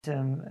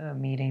A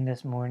meeting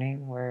this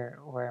morning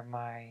where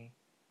my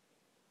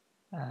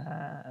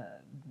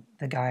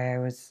the guy I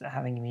was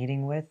having a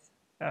meeting with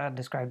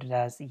described it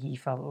as he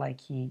felt like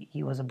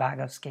he was a bag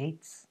of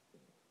skates.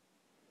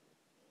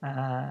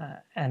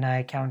 And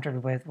I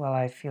countered with, well,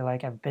 I feel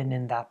like I've been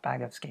in that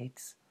bag of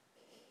skates.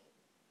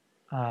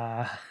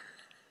 Uh,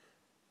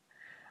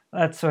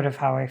 that's sort of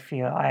how I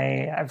feel.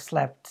 I've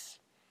slept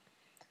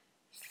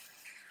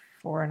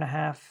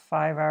 4.5,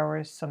 5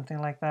 hours, something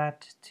like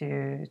that,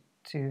 to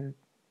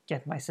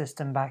get my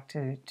system back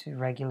to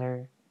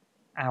regular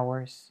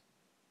hours.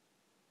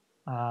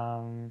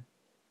 I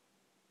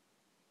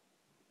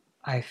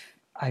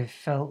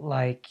felt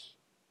like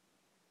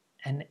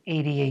an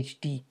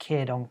ADHD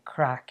kid on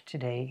crack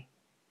today,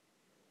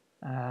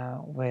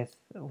 with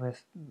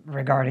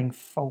regarding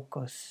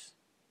focus,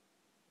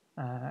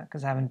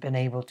 because I haven't been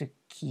able to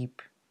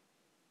keep.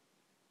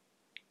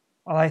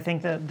 Well, I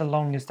think that the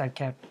longest I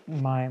kept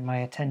my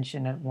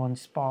attention at one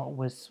spot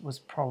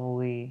was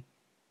probably,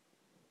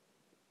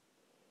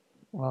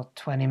 well,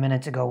 20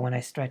 minutes ago when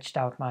I stretched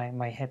out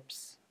my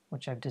hips,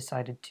 which I've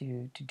decided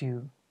to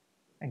do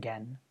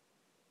again.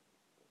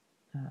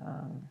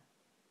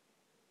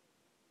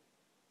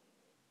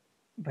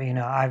 But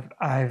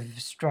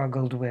I've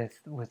struggled with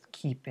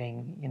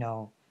keeping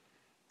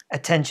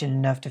attention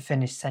enough to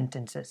finish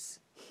sentences.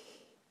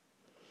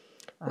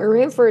 We're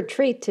in for a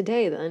treat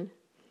today, then.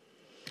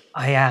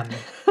 I am,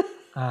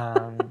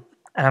 and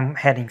I'm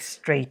heading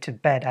straight to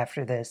bed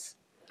after this.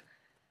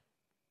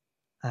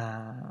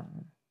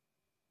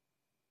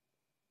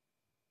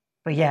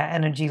 But yeah,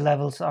 energy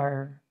levels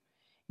are,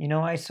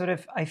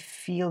 I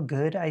feel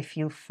good. I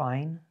feel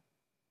fine.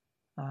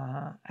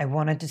 I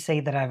wanted to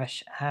say that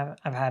I've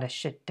had a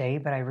shit day,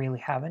 but I really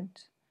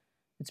haven't.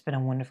 It's been a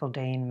wonderful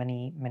day in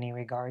many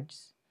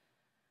regards.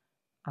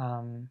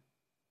 But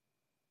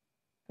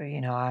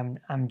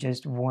I'm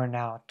just worn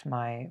out.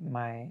 My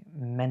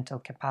mental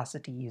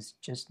capacity is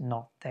just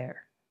not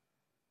there,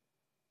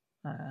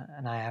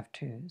 and I have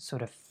to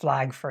sort of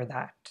flag for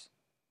that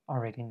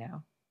already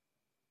now.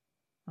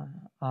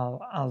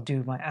 I'll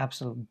do my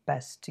absolute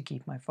best to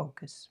keep my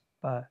focus,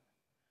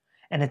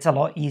 and it's a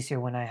lot easier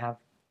when I have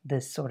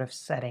this sort of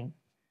setting.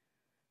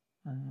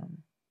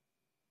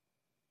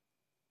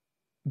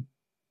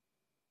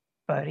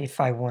 But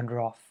if I wander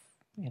off,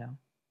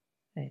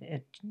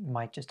 it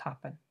might just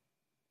happen.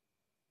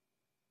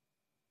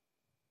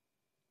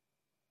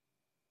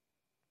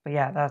 But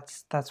yeah,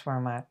 that's where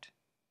I'm at.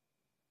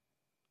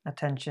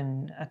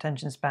 Attention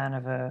span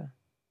of a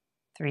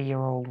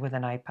 3-year-old with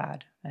an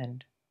iPad,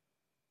 and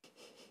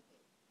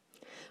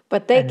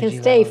but they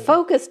can stay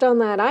focused on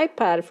that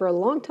iPad for a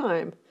long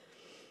time.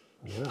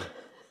 Yeah.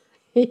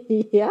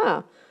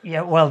 Yeah.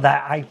 Yeah, well,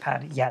 that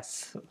iPad,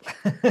 yes.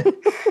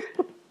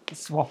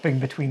 Swapping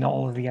between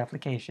all of the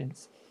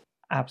applications.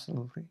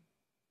 Absolutely.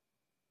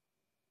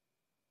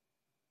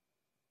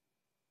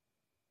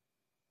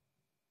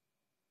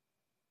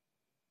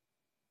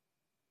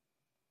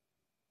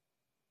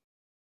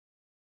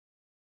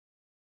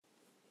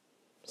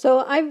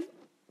 So I'm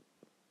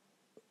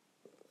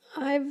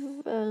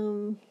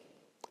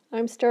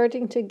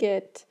starting to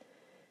get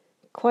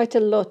quite a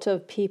lot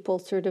of people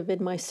sort of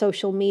in my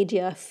social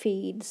media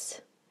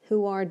feeds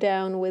who are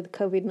down with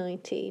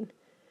COVID-19.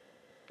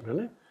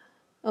 Really?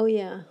 Oh,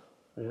 yeah.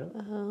 Yeah.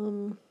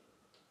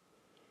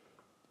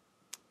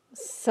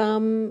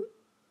 Some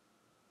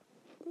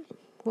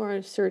who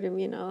are sort of,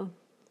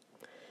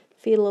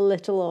 feel a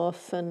little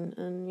off and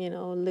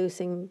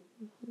losing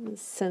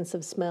sense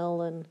of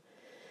smell and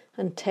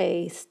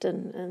taste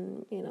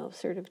and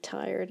sort of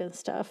tired and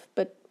stuff,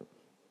 but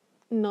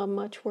not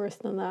much worse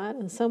than that.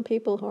 And some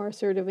people who are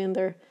sort of in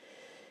their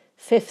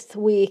 5th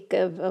week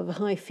of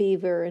high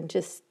fever and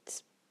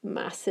just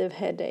massive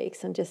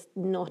headaches and just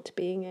not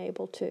being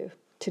able to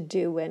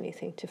do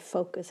anything, to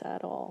focus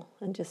at all,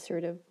 and just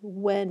sort of,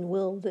 when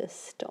will this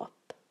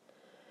stop?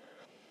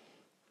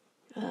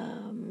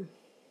 And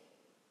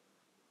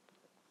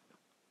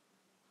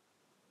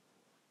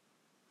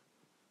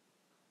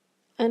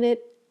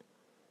it,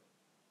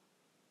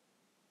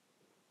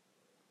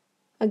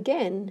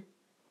 again,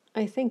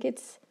 I think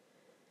it's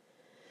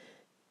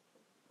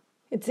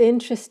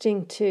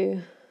interesting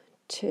to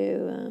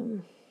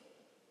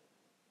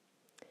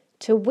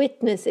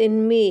witness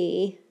in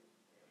me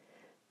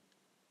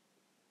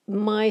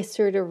my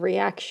sort of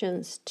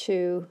reactions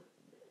to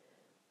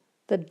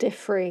the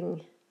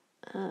differing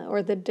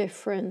or the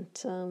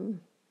different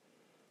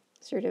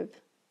sort of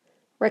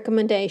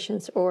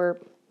recommendations or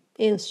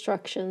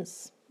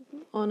instructions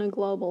on a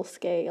global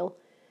scale.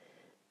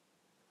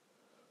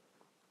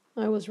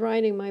 I was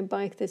riding my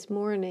bike this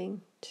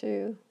morning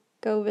to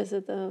go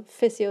visit the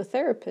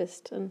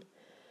physiotherapist, and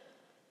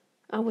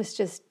I was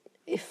just,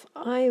 if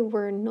I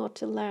were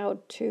not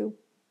allowed to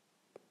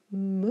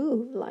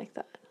move like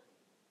that,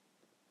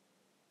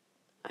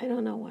 I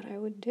don't know what I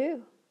would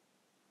do.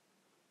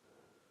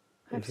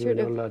 If you were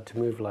not allowed to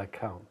move like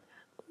how?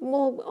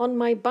 Well, on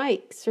my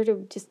bike, sort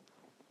of just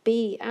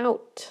be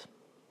out,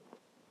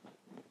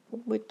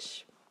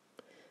 which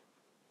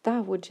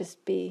that would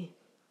just be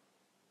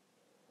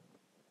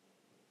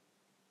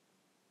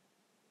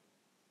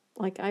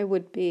like I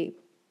would be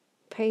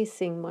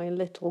pacing my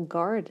little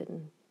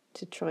garden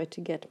to try to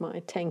get my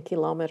 10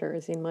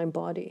 kilometers in my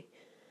body.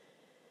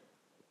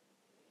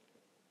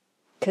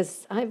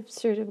 Because I've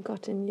sort of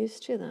gotten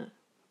used to that.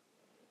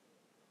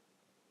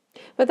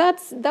 But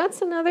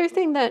that's another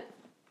thing that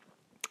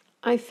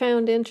I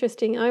found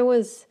interesting. I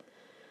was,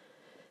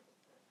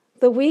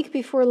 the week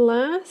before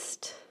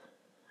last,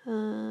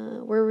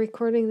 we're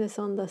recording this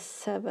on the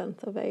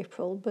 7th of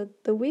April,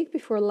 but the week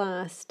before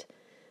last,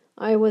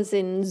 I was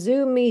in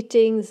Zoom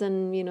meetings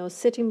and,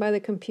 sitting by the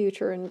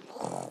computer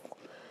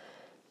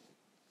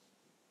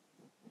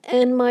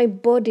and my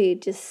body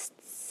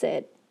just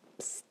said,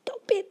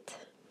 stop it.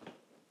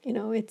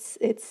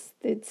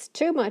 It's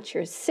too much.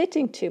 You're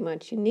sitting too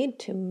much. You need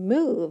to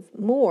move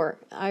more.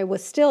 I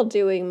was still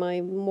doing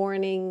my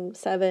morning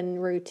 7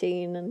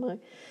 routine and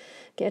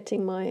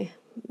getting my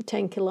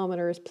 10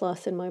 kilometers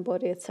plus in my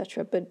body,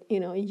 etc. But,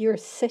 you're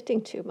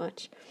sitting too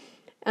much.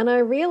 And I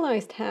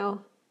realized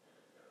how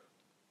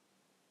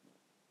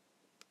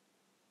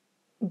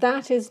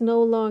that is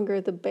no longer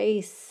the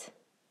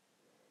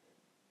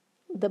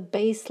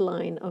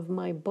baseline of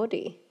my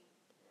body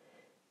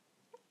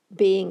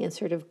being in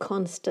sort of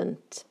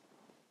constant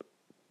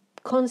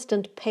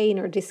pain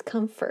or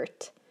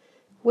discomfort,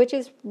 which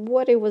is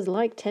what it was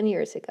like 10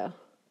 years ago.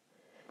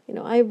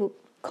 I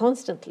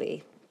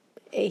constantly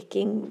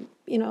aching,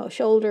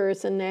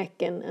 shoulders and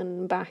neck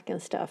and back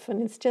and stuff.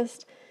 And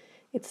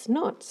it's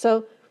not.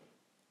 So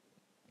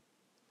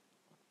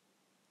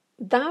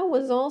that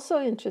was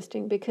also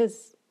interesting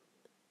because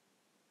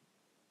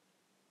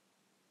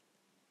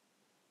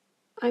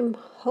I'm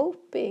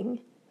hoping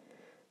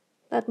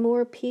that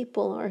more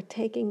people are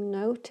taking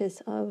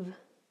notice of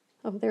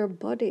their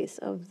bodies,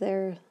 of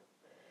their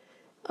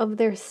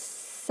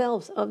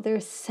selves, of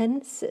their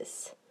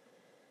senses.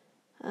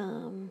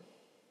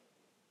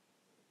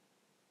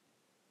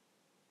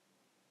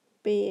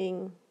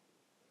 Being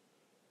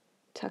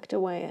tucked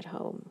away at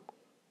home.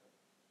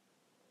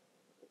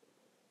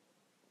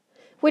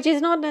 Which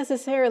is not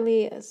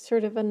necessarily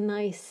sort of a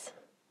nice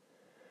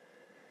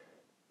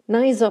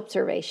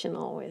observation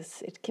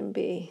always. It can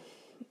be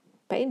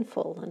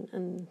painful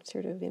and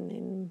sort of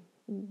in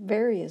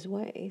various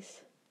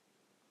ways.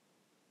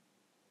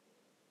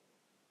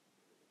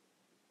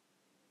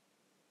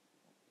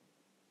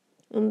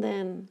 And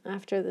then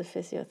after the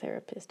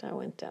physiotherapist, I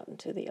went out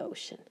into the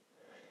ocean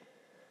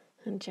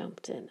and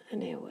jumped in,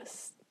 and it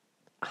was,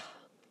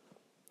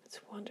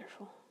 it's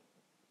wonderful.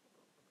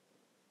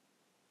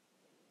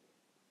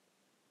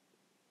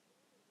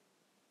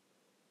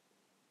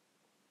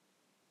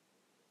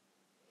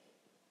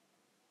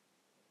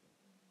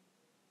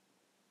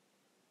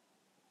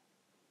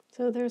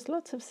 So there's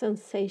lots of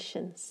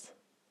sensations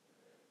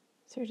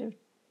sort of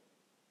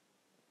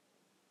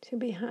to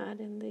be had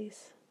in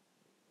these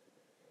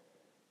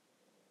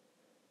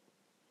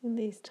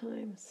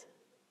times.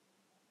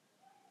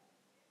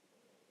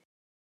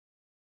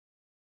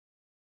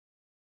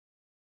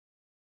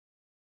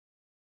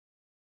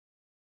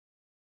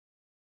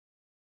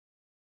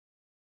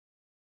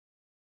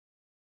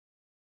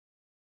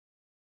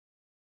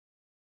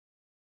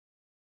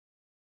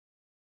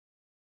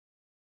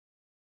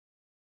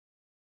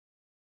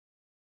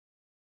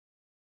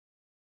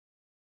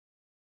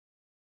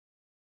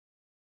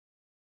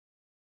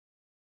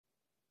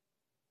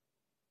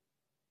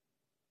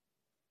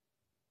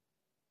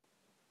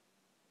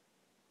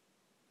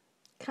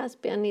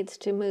 Caspian needs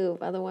to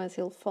move, otherwise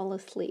he'll fall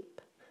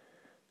asleep.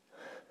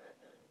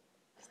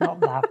 It's not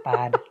that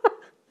bad.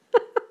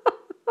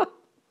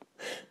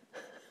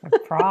 I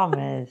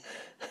promise.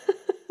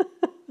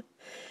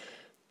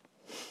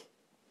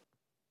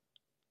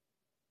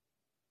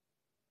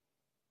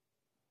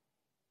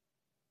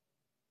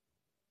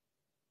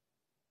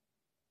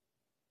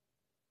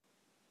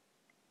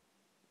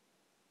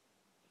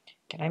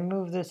 Can I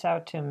move this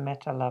out to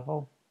meta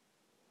level?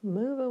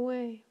 Move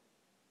away.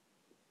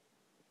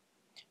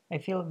 I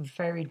feel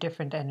very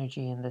different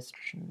energy in this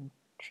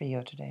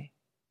trio today.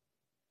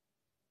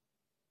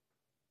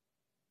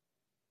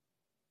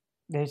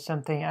 There's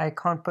something, I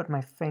can't put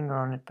my finger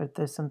on it, but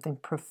there's something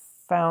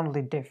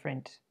profoundly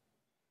different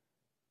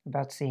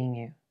about seeing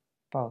you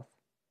both.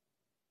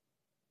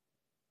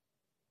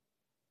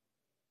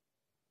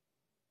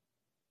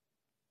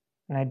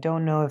 And I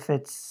don't know if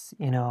it's,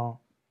 well,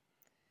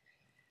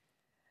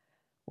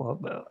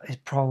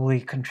 it probably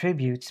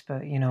contributes,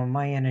 but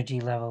my energy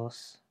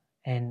levels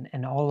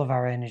and all of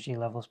our energy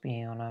levels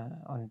being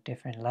on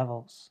different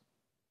levels.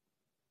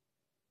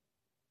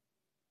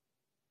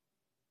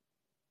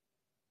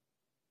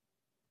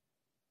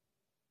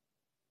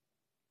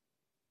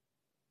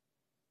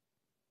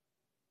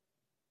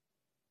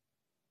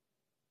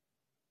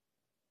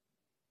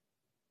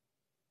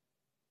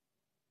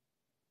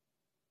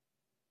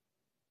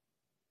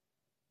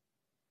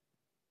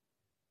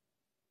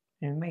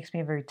 And it makes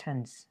me very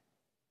tense.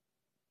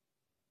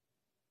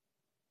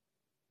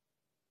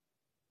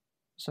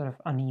 Sort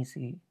of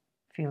uneasy.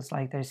 Feels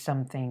like there's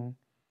something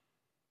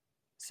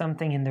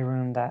in the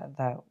room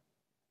that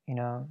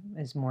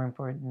is more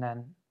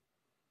important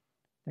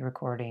the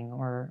recording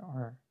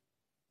or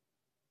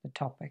the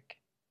topic.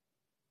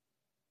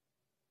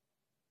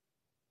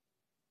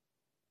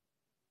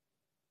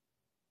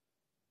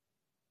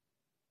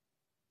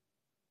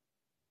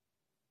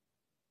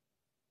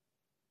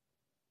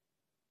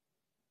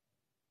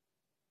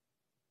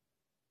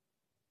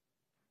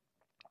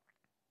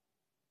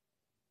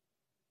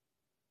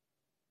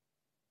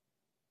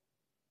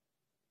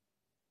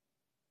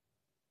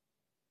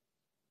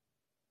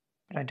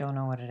 But I don't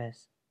know what it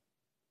is.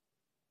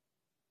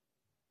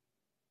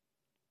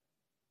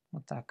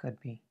 What that could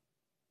be.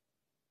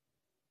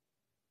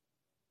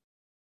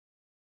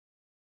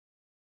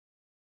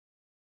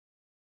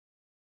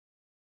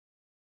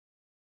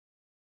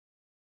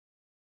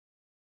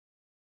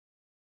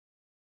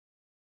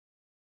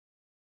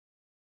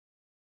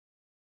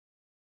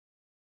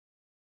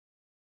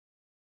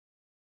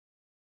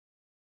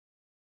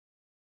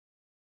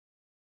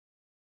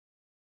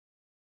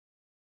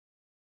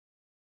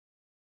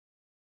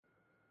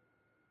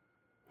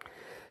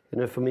 You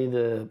know, for me,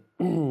 the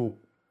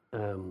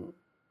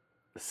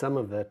some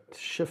of that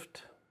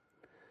shift,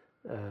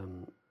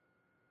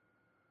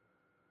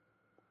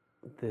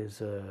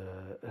 there's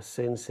a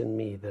sense in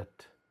me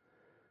that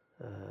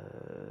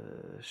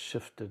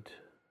shifted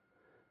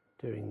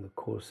during the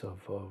course of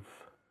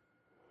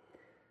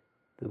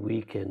the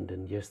weekend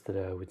and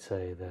yesterday. I would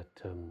say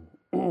that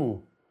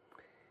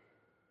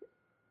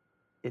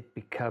it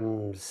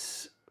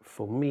becomes,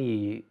 for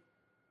me,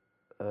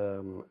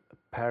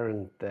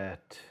 apparent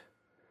that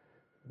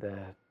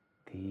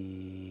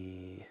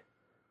the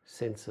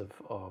sense of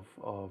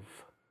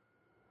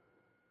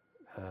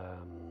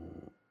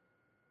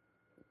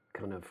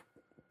kind of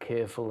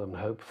careful and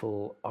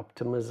hopeful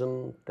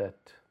optimism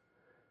that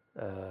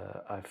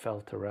I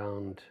felt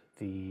around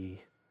the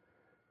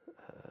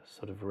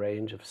sort of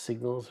range of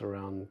signals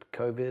around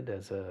COVID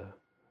as a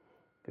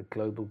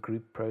global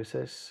group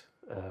process,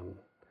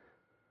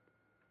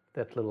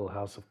 that little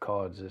house of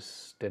cards is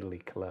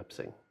steadily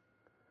collapsing.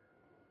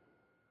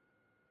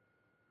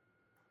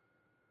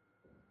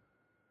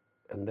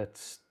 And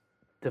that's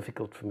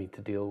difficult for me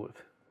to deal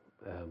with.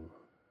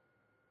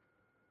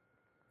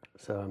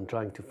 So I'm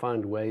trying to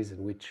find ways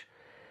in which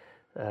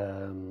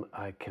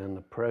I can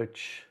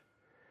approach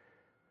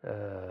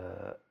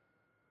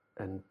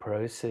and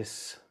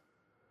process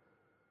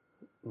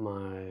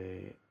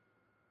my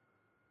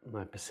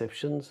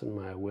perceptions and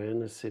my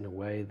awareness in a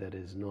way that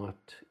is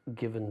not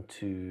given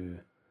to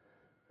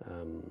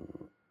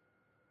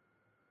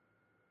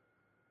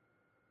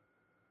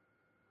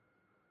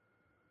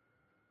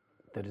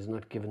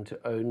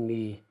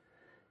only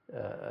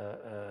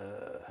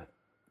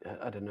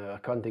I don't know, I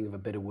can't think of a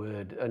better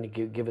word,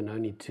 given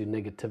only to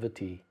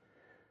negativity,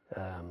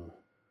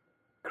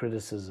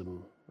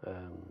 criticism,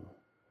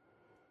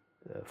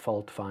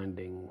 fault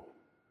finding,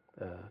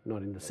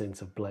 not in the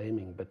sense of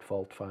blaming, but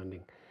fault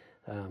finding.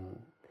 And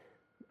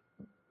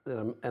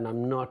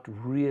I'm not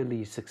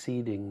really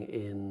succeeding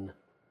in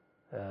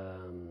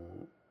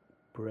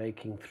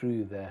breaking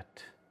through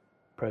that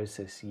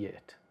process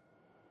yet.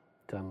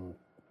 I'm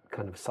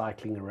kind of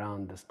cycling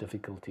around this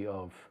difficulty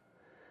of,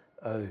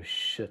 oh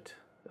shit,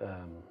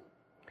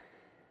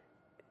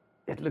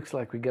 it looks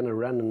like we're going to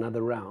run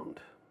another round.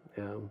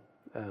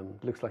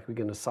 Looks like we're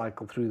going to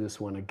cycle through this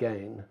one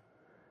again.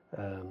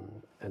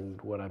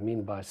 And what I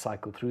mean by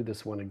cycle through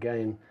this one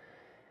again,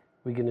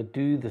 we're going to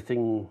do the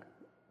thing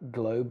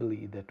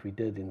globally that we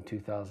did in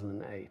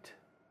 2008.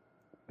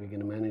 We're going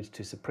to manage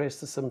to suppress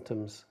the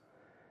symptoms,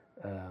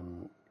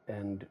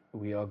 and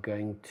we are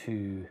going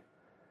to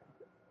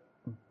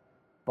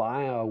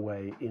buy our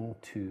way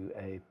into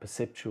a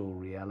perceptual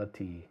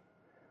reality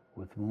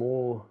with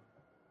more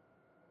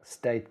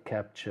state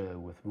capture,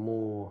 with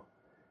more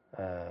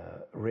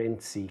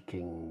rent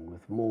seeking,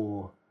 with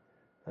more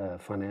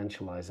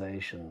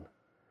financialization,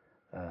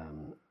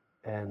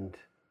 and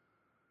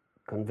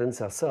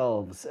convince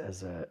ourselves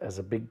as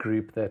a big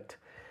group that,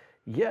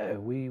 yeah,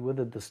 we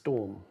weathered the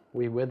storm.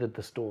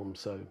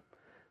 So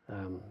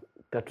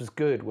that was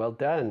good. Well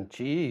done.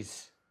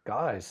 Jeez,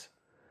 guys.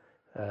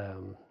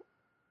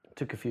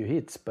 Took a few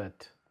hits,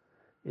 but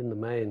in the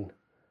main,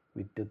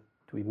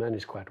 we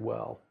managed quite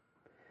well.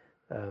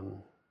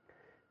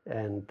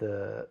 And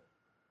the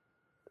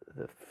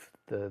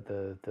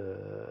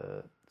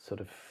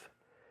sort of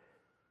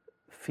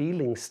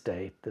feeling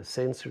state, the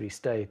sensory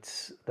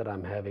states that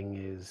I'm having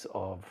is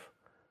of,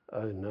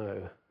 oh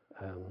no,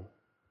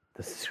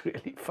 this is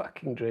really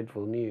fucking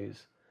dreadful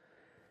news.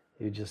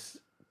 You just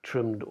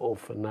trimmed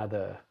off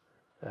another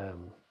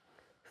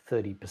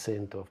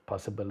 30% of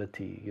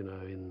possibility,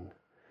 in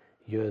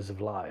years of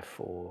life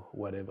or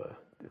whatever.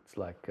 It's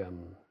like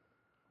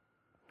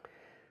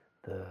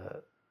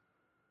the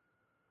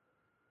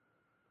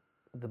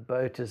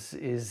boat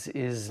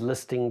is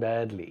listing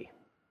badly,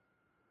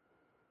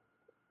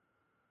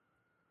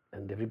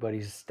 and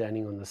everybody's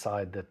standing on the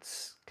side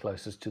that's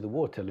closest to the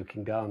water,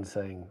 looking down,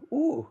 saying,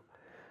 "Ooh,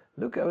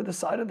 look over the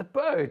side of the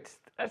boat.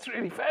 That's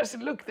really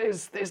fascinating. Look,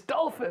 there's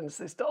dolphins.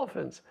 There's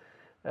dolphins."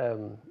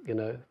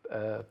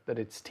 But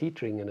it's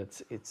teetering and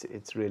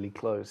it's really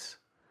close.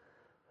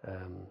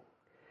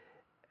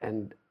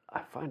 And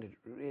I find it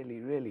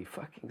really, really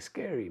fucking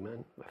scary,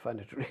 man. I find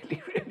it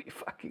really, really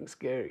fucking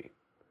scary.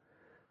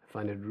 I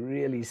find it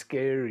really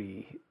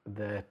scary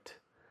that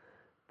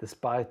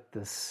despite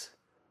this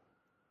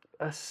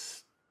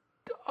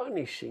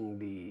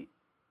astonishingly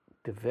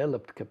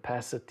developed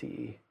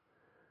capacity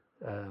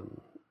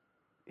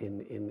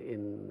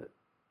in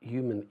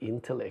human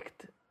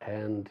intellect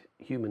and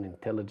human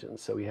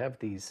intelligence, so we have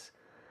these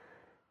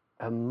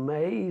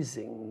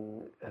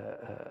amazing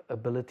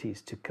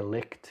abilities to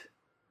collect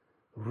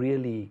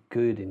really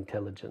good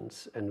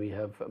intelligence, and we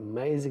have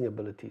amazing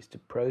abilities to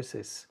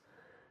process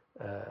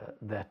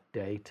that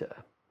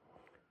data.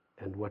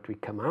 And what we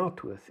come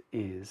out with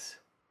is,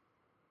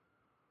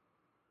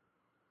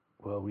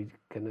 well, we're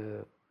going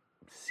to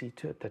see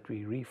to it that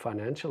we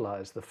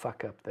refinancialize the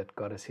fuck up that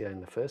got us here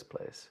in the first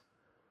place.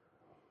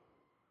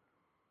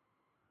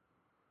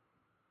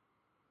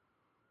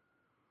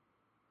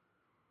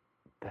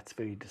 That's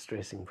very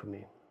distressing for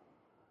me.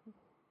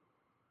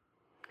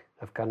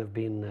 I've kind of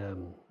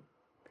been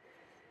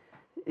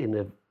in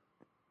a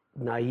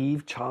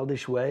naive,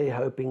 childish way,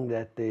 hoping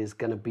that there's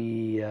going to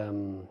be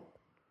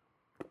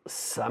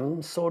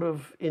some sort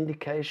of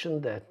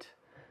indication that,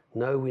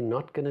 no, we're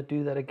not going to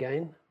do that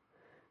again.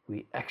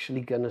 We're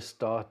actually going to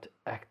start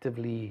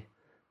actively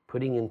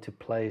putting into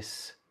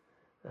place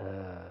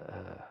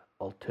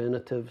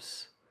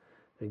alternatives.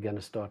 We're going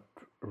to start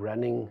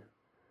running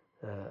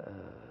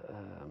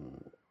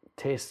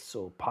tests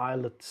or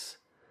pilots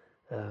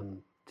to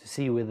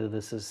see whether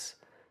this is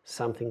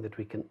something that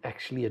we can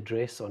actually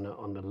address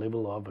on the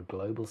level of a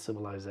global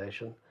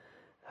civilization.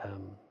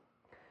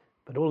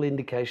 But all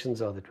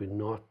indications are that we're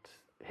not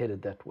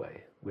headed that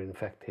way. We're in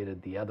fact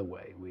headed the other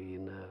way. We're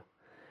in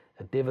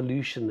a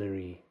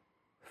devolutionary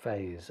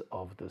phase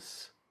of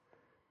this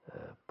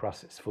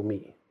process, for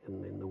me,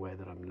 in the way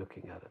that I'm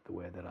looking at it, the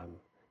way that I'm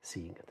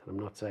seeing it. And I'm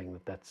not saying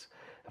that that's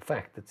a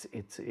fact.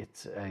 It's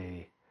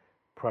a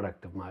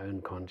product of my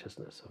own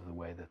consciousness, of the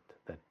way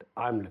that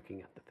I'm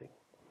looking at the thing.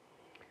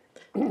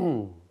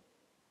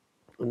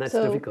 And that's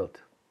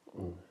difficult.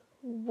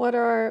 What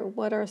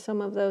are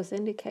some of those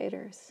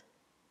indicators?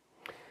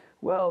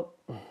 Well,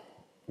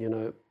 you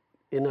know,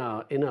 in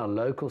our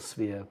local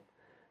sphere,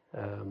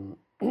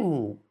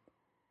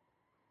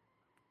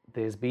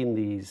 there's been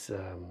these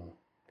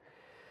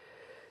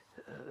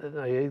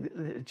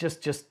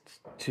just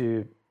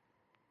to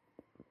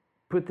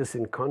put this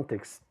in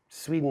context,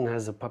 Sweden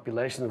has a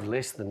population of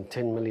less than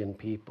 10 million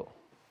people.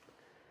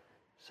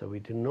 So we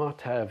do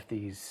not have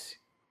these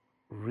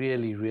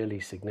really, really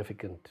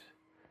significant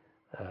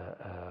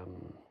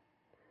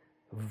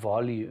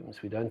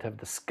volumes. We don't have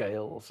the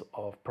scales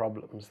of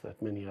problems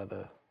that many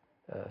other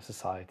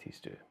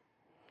societies do.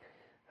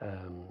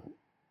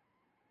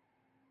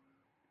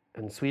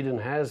 And Sweden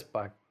has,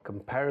 by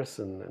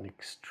comparison, an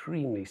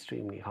extremely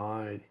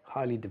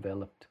highly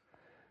developed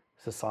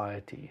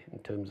society in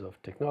terms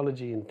of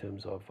technology, in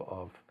terms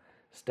of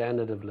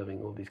standard of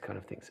living, all these kind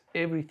of things.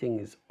 Everything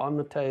is on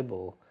the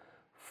table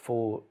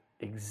for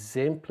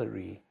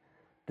exemplary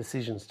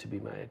decisions to be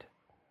made.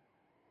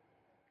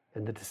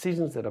 And the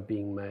decisions that are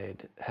being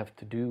made have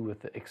to do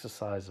with the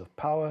exercise of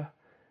power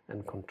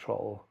and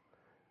control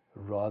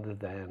rather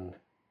than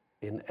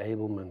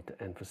enablement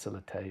and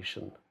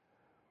facilitation.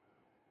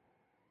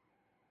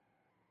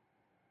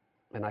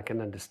 And I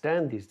can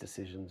understand these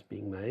decisions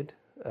being made,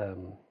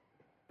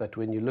 but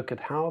when you look at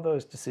how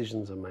those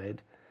decisions are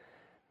made,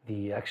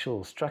 the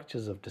actual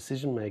structures of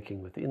decision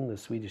making within the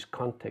Swedish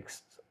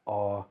context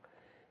are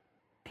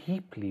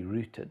deeply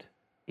rooted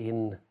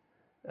in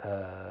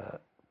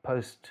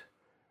post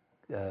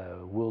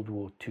World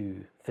War II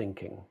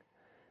thinking.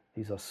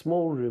 These are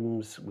small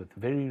rooms with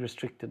very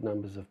restricted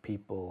numbers of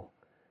people,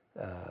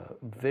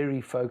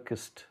 very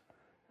focused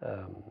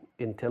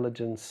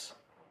intelligence,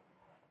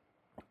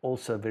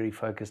 also very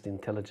focused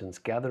intelligence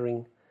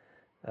gathering,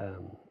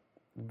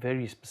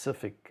 very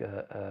specific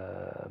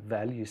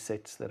value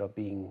sets that are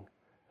being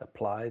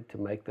applied to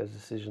make those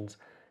decisions.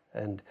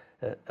 And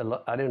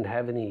I don't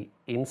have any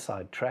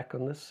inside track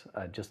on this.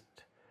 I just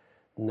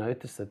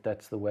notice that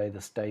that's the way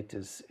the state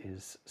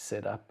is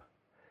set up,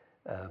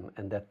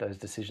 and that those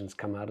decisions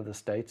come out of the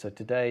state. So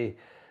today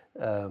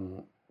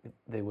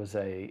there was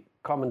a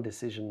common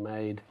decision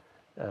made,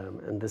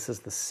 and this is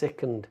the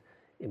second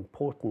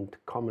important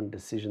common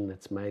decision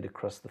that's made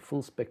across the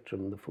full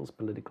spectrum, the full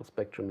political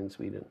spectrum in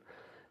Sweden,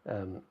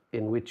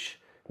 in which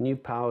new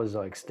powers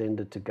are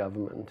extended to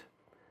government.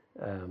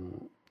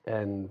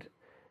 And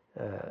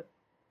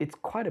it's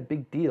quite a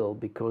big deal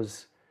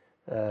because,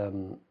 I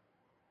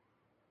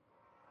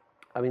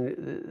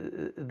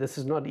mean, this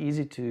is not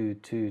easy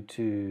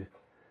to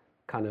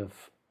kind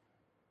of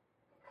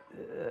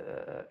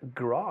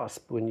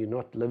grasp when you're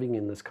not living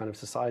in this kind of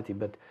society.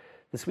 But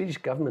the Swedish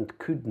government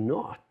could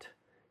not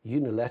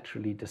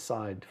unilaterally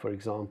decide, for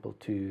example,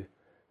 to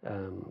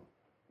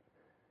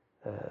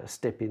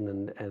step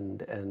in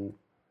and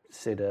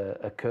set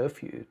a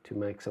curfew to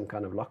make some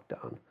kind of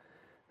lockdown.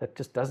 That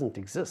just doesn't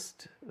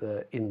exist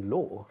in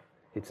law.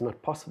 It's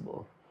not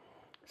possible.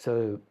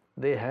 So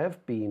there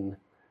have been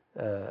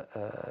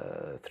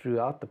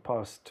throughout the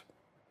past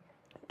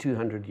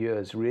 200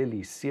 years,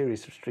 really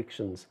serious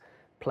restrictions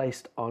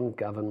placed on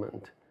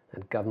government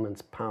and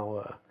government's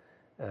power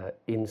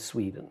in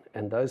Sweden.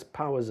 And those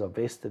powers are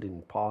vested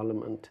in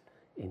parliament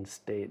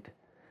instead.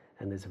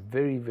 And there's a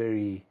very,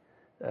 very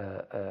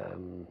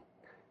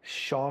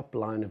sharp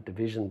line of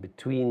division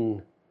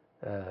between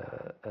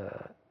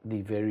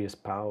the various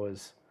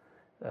powers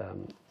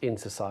in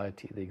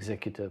society, the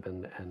executive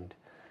and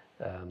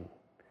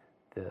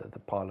the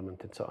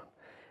parliament and so on.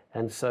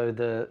 And so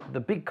the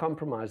big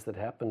compromise that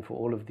happened for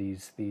all of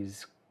these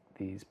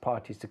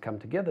parties to come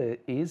together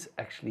is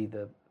actually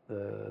the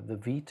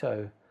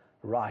veto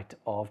right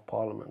of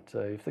Parliament.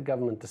 So if the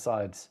government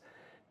decides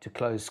to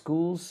close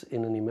schools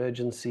in an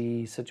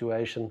emergency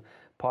situation,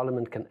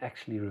 Parliament can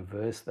actually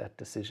reverse that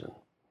decision.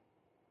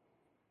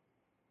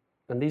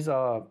 And these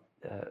are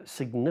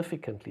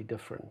significantly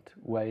different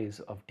ways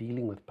of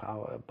dealing with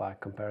power by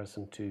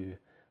comparison to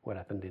what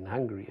happened in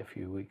Hungary a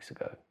few weeks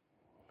ago.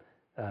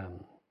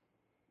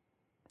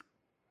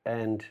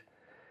 And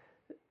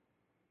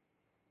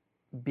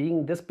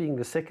this being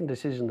the second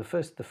decision, the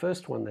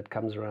first one that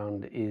comes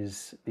around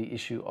is the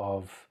issue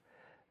of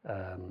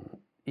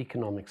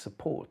economic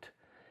support.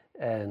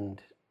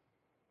 And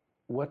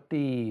what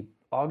the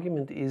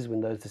argument is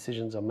when those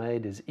decisions are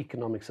made is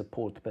economic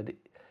support, but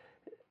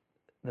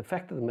the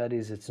fact of the matter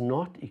is it's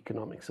not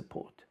economic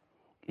support,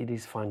 it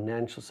is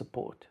financial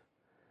support.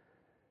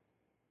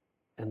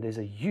 And there's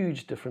a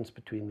huge difference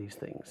between these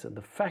things. And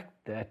the fact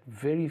that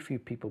very few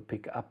people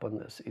pick up on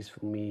this is,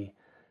 for me,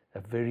 a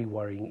very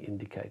worrying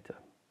indicator.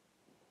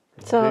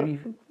 So,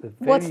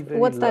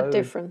 what's that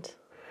different?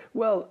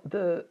 Well,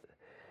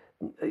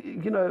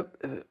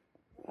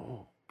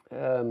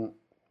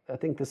 I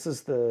think this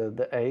is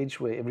the age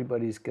where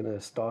everybody's going to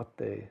start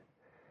their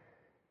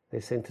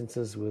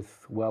sentences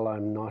with, "Well,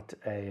 I'm not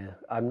an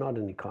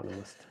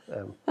economist.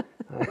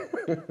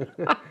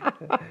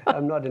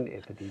 I'm not an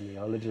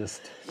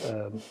epidemiologist."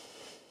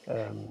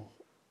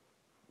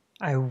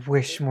 I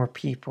wish more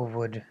people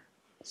would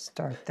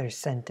start their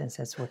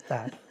sentences with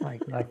that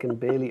right now. I can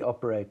barely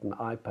operate an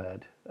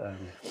iPad.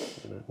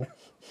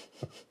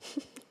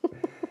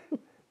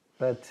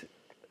 But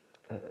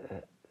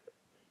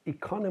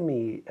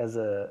economy as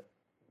a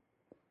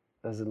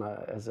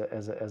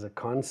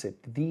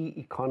concept, the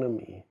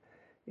economy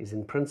is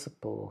in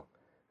principle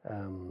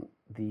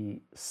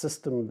the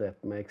system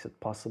that makes it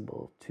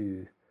possible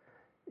to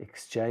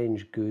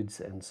exchange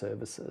goods and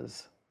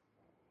services.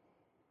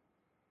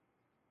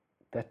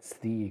 That's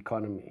the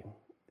economy.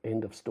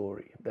 End of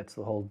story. That's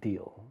the whole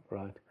deal,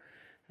 right?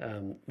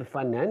 The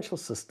financial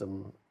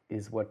system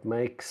is what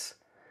makes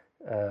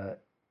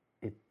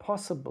it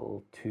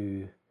possible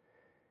to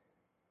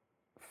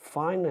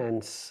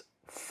finance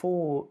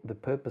for the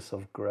purpose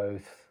of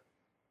growth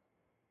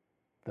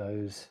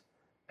those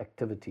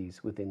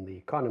activities within the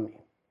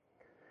economy.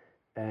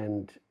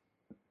 And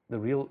the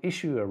real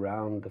issue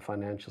around the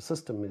financial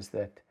system is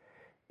that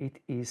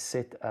it is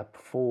set up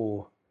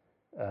for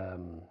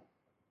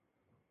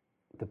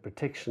the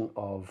protection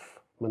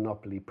of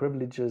monopoly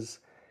privileges.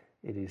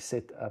 It is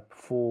set up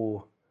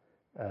for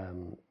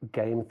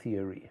game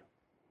theory.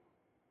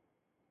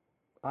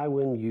 I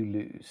win, you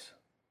lose.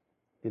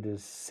 It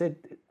is set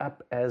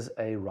up as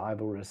a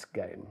rivalrous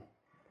game,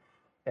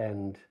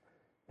 and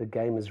the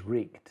game is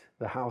rigged.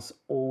 The house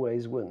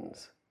always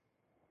wins.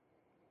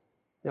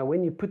 Now,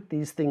 when you put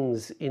these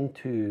things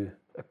into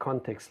a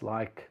context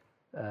like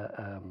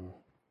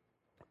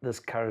this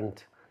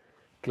current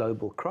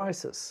global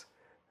crisis,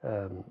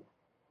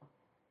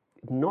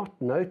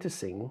 not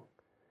noticing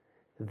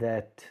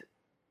that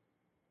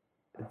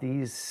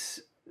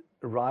these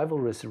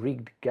rivalrous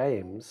rigged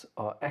games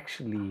are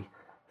actually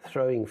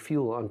throwing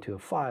fuel onto a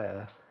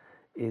fire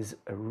is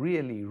a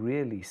really,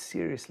 really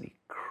seriously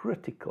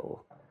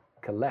critical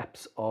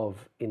collapse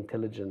of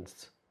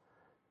intelligent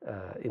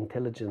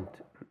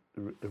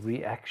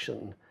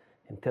reaction,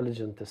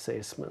 intelligent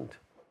assessment.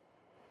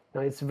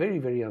 Now, it's very,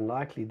 very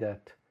unlikely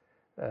that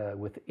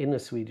within a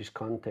Swedish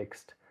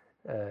context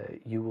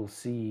you will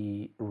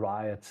see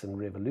riots and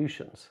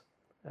revolutions.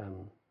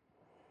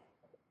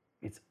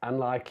 It's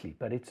unlikely,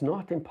 but it's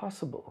not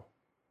impossible.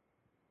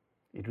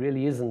 It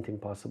really isn't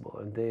impossible,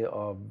 and there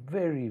are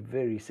very,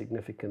 very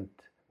significant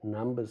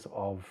numbers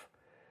of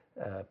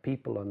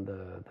people on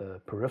the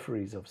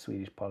peripheries of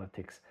Swedish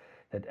politics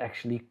that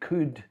actually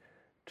could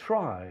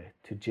try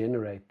to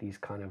generate these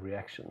kind of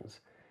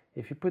reactions.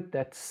 If you put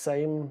that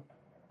same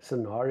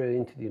scenario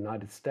into the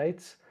United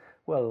States,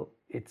 well,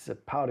 it's a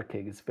powder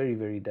keg. It's very,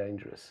 very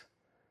dangerous.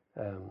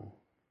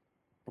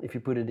 If you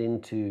put it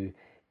into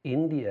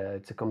India,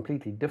 it's a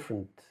completely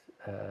different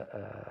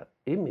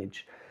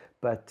image.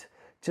 But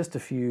just a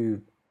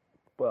few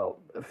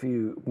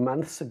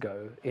months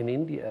ago in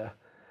India,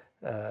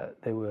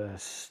 there were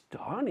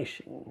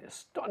astonishing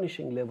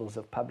levels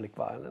of public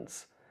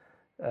violence.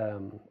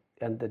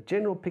 And the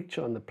general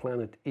picture on the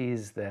planet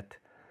is that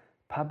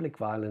public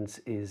violence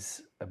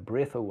is a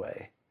breath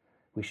away.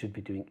 We should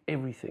be doing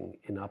everything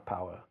in our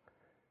power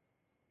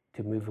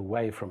to move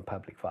away from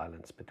public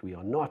violence, but we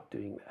are not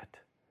doing that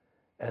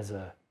as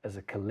a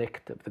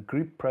collective. The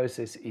group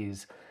process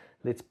is,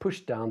 let's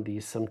push down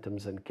these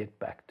symptoms and get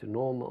back to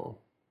normal.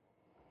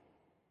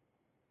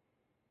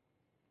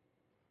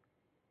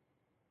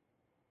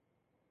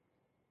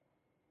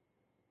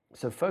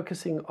 So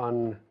focusing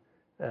on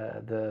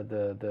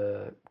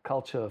the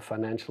culture of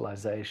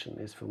financialization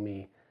is, for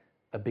me,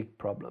 a big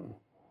problem.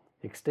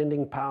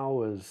 Extending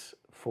powers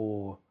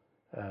for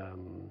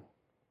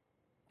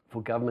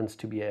governments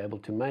to be able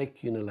to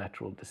make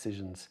unilateral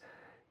decisions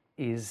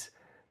is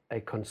a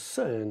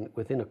concern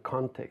within a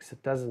context.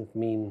 It doesn't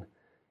mean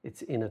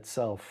it's in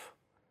itself,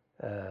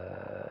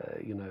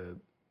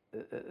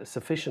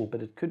 sufficient,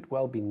 but it could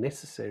well be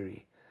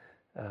necessary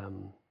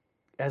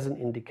as an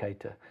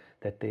indicator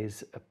that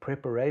there's a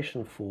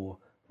preparation for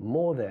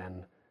more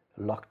than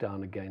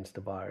lockdown against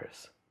the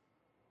virus.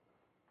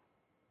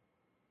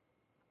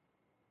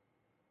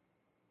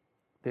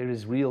 There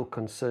is real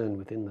concern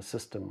within the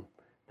system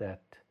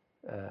that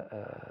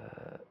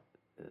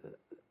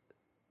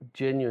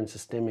genuine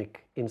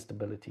systemic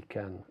instability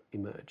can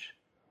emerge.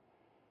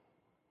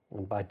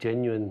 And by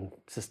genuine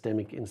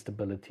systemic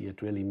instability,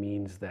 it really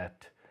means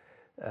that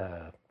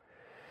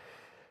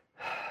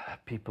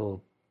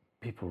people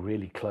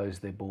really close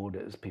their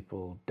borders.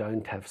 People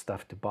don't have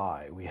stuff to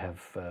buy. We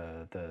have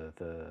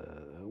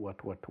what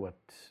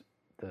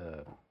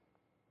the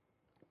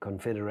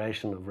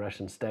Confederation of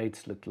Russian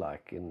States looked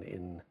like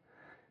in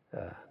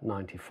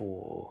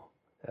 94,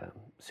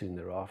 soon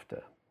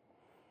thereafter.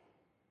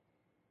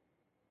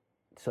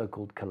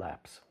 So-called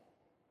collapse.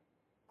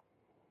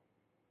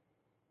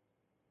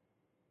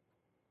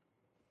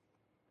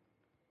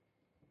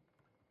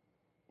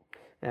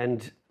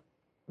 And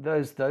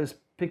those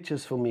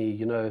pictures for me,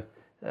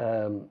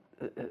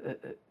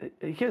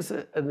 here's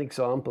an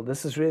example.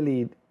 This is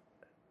really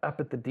up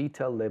at the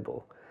detail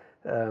level.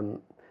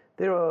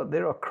 There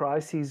are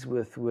crises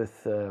with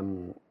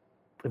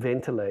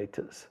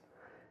ventilators,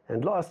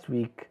 and last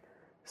week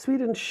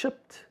Sweden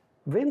shipped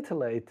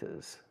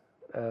ventilators.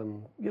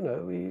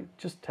 We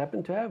just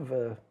happened to have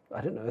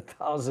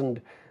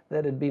 1,000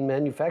 that had been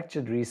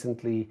manufactured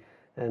recently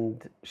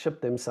and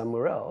shipped them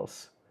somewhere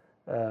else.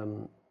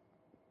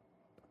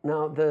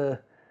 Now the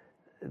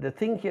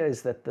thing here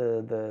is that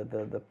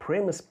the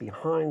premise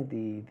behind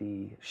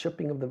the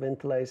shipping of the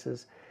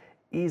ventilators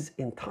is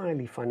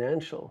entirely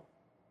financial.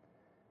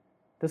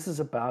 This is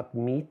about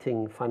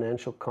meeting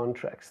financial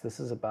contracts. This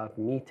is about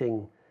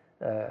meeting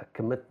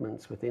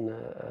commitments within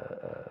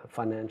a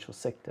financial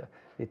sector.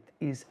 It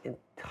is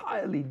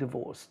entirely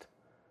divorced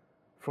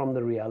from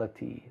the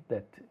reality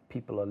that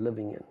people are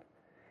living in.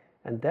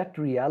 And that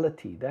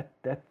reality,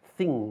 that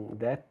thing,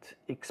 that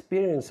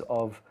experience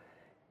of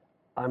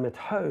I'm at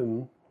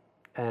home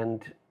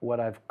and what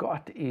I've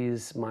got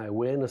is my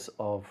awareness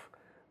of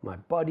my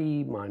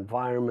body, my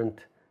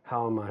environment,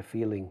 how am I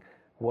feeling,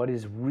 what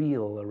is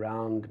real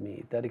around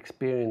me. That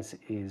experience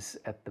is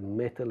at the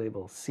meta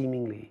level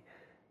seemingly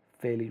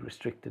fairly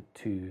restricted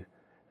to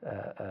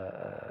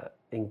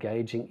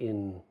engaging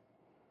in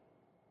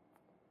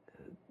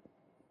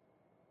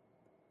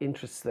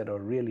interests that are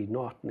really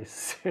not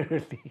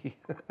necessarily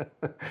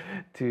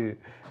to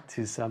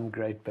some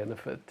great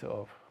benefit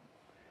of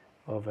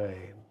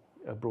a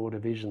broader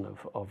vision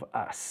of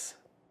us,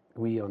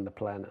 we on the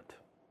planet.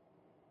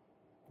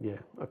 Yeah,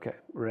 okay,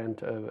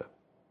 rant over.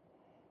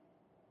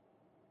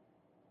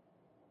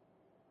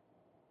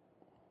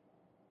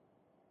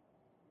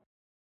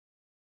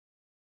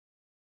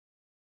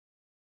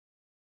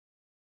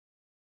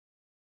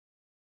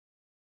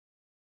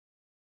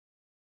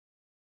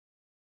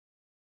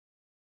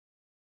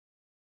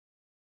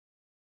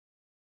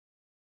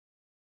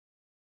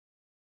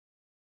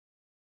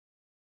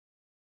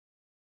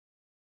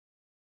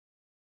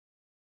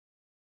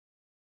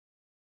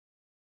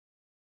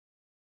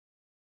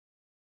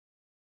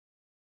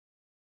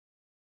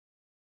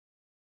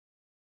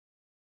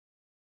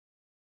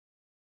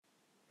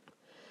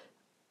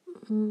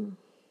 In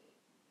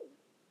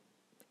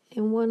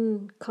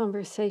one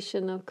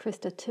conversation of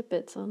Krista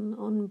Tippett's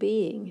on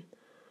being,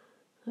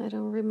 I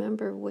don't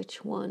remember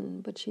which one,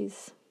 but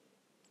she's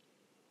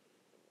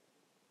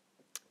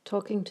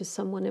talking to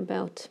someone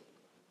about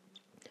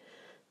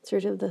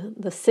sort of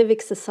the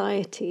civic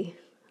society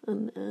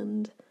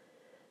and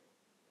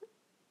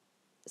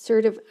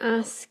sort of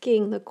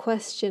asking the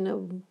question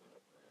of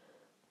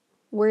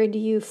where do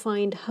you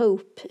find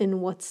hope in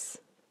what,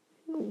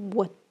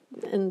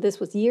 and this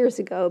was years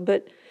ago,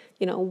 but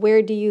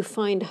where do you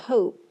find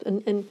hope,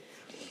 and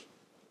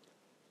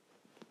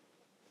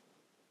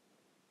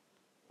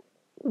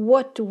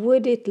what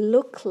would it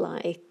look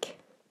like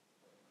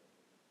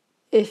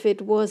if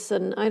it was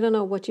I don't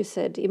know what you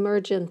said,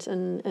 emergent,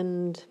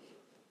 and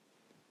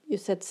you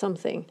said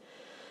something.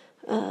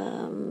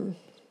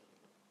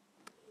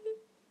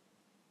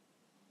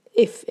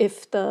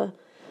 If the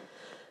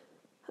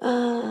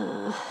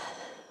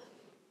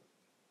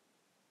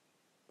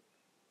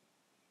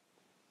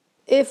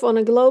if on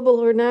a global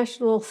or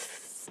national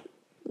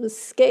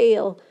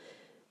scale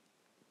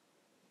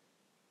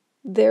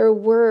there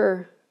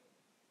were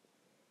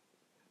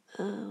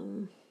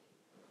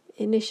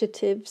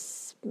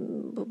initiatives,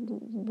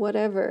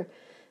 whatever,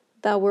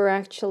 that were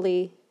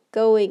actually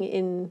going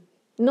in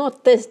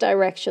not this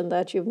direction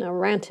that you've now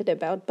ranted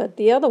about, but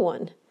the other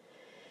one,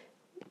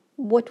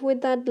 what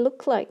would that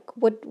look like?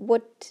 What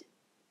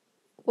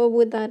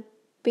would that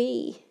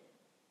be?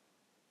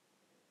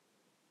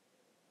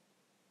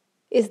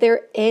 Is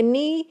there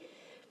any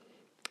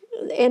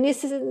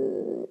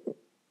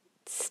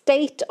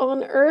state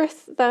on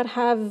earth that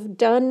have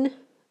done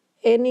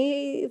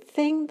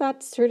anything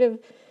that's sort of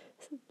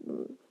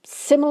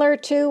similar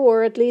to,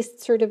 or at least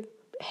sort of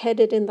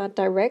headed in that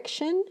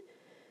direction?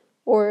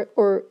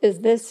 Or is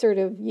this sort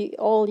of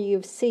all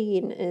you've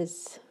seen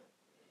is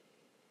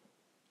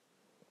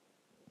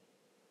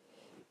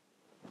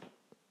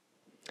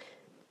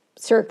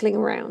circling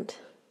around?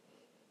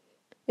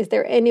 Is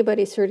there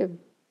anybody sort of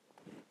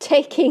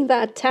taking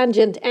that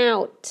tangent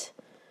out?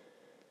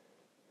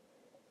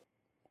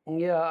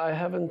 Yeah, I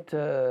haven't.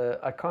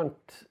 I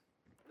can't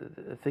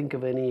think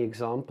of any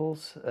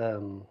examples.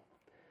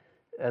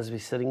 As we're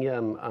sitting here,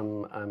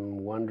 I'm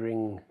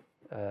wondering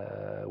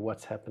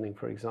what's happening,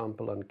 for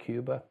example, on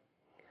Cuba.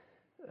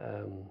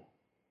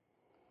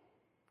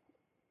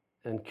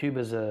 And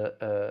Cuba's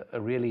a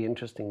really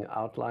interesting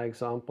outlier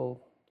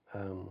example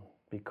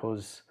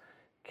because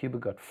Cuba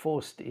got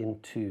forced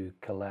into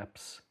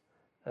collapse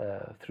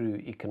through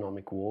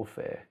economic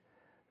warfare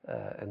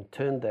and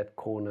turned that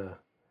corner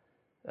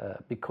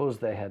because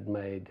they had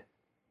made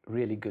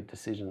really good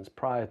decisions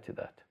prior to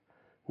that,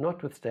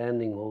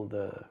 notwithstanding all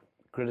the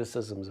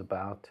criticisms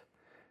about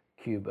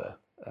Cuba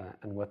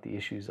and what the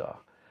issues are.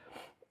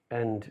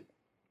 And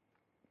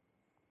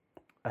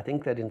I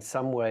think that in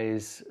some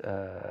ways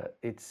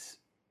it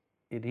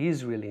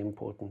is really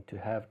important to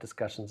have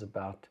discussions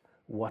about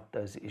what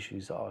those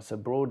issues are. So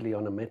broadly,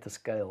 on a meta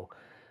scale,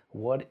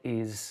 what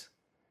is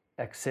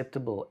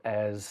acceptable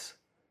as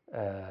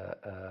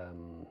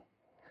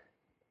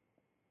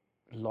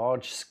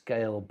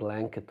large-scale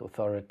blanket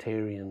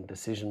authoritarian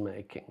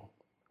decision-making?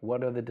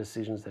 What are the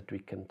decisions that we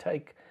can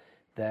take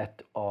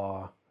that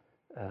are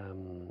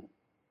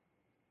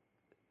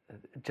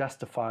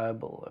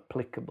justifiable,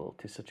 applicable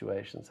to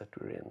situations that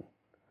we're in?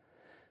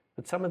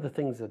 But some of the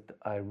things that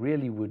I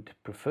really would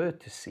prefer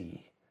to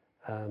see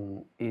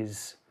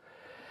is,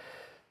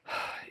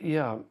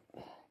 yeah.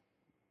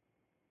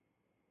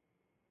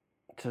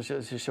 So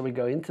shall we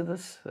go into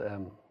this?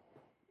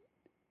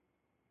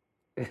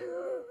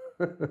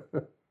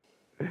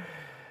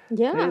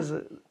 Yeah.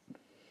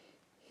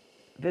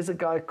 There's a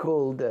guy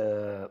called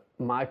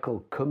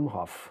Michael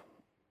Kumhoff.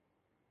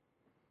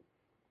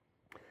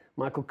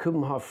 Michael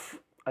Kumhoff,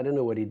 I don't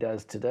know what he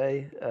does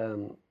today,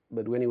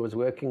 but when he was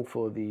working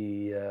for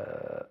the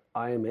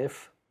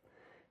IMF,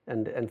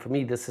 and for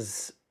me this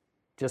is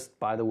just,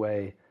 by the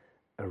way,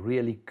 a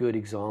really good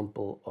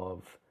example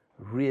of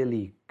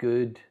really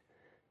good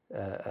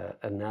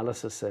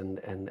analysis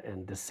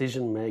and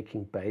decision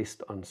making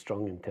based on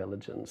strong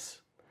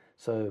intelligence.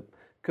 So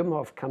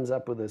Kumhoff comes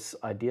up with this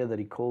idea that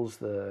he calls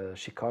the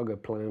Chicago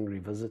Plan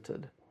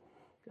Revisited.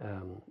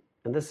 And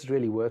this is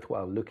really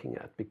worthwhile looking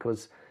at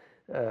because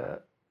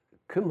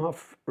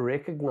Kumhoff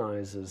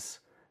recognizes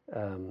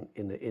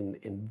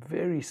in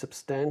very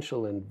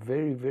substantial and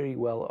very, very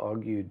well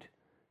argued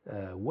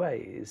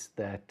ways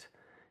that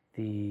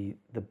the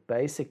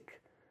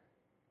basic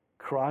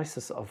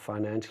crisis of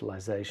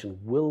financialization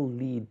will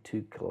lead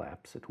to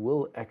collapse. It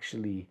will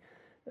actually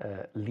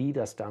lead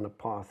us down a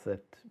path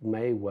that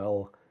may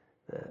well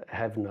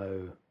have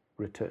no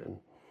return.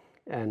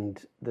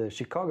 And the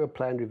Chicago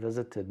Plan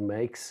Revisited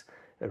makes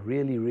a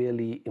really,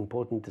 really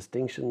important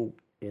distinction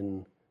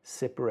in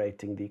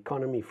separating the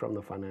economy from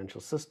the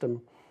financial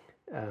system,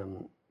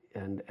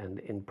 and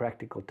in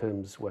practical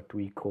terms, what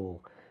we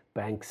call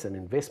banks and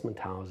investment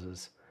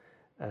houses,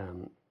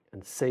 and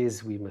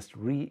says we must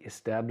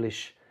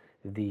re-establish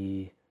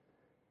the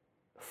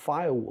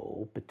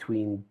firewall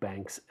between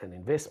banks and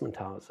investment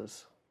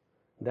houses.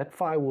 That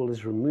firewall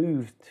is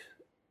removed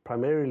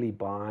primarily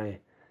by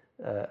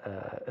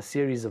a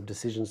series of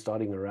decisions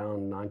starting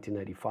around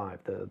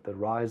 1985. The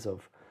rise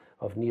of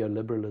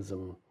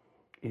neoliberalism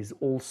is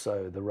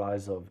also the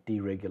rise of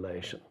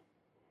deregulation.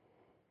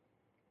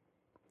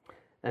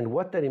 And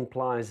what that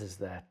implies is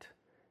that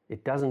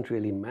it doesn't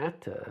really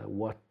matter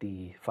what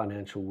the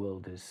financial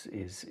world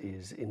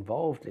is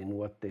involved in,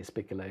 what their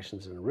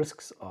speculations and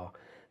risks are.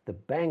 The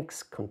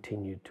banks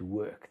continue to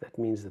work. That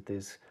means that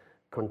there's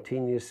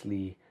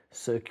continuously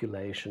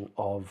circulation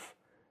of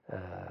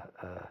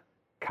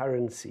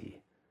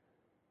currency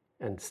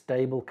and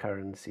stable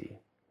currency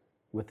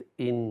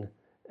within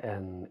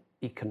an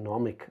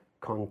economic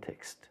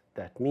context.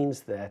 That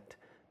means that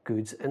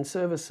goods and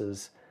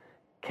services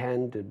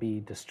can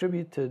be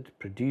distributed,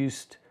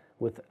 produced,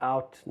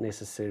 without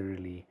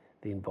necessarily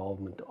the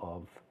involvement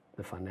of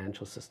the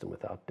financial system,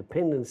 without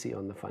dependency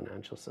on the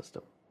financial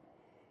system.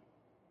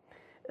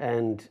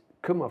 And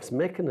Kumhoff's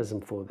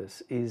mechanism for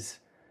this is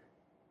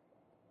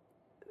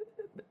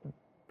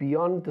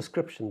beyond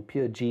description,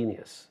 pure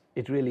genius.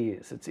 It really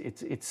is.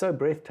 It's so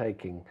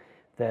breathtaking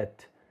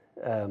that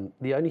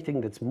The only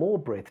thing that's more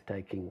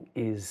breathtaking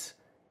is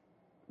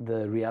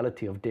the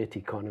reality of debt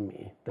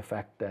economy, the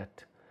fact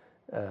that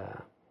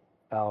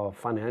our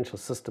financial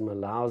system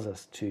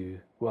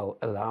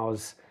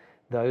allows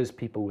those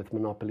people with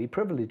monopoly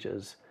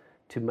privileges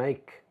to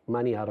make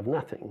money out of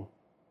nothing.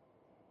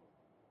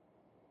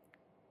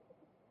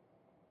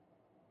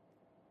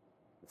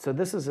 So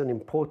this is an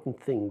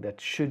important thing that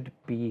should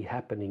be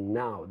happening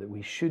now, that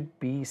we should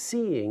be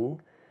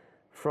seeing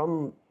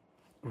from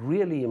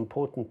really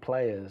important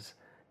players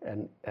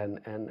and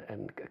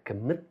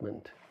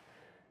commitment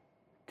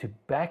to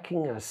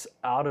backing us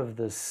out of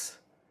this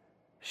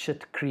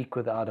shit creek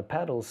without a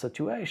paddle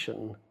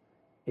situation,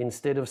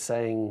 instead of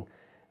saying,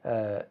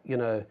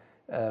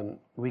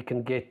 we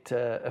can get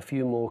a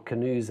few more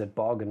canoes at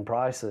bargain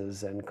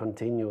prices and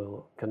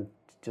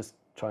just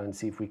try and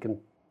see if we can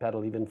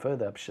paddle even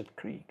further up shit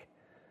creek.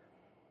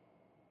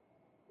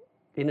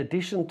 In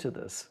addition to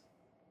this,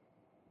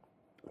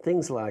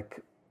 things like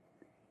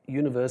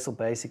universal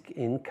basic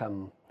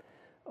income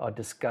are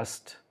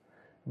discussed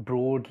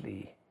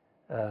broadly,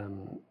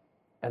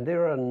 and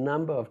there are a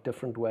number of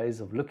different ways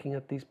of looking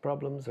at these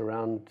problems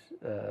around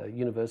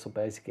universal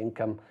basic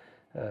income.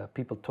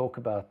 People talk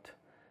about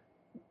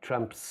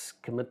Trump's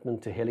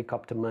commitment to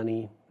helicopter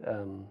money.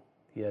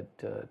 He had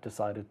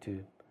decided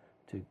to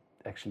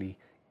actually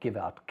give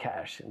out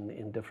cash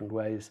in different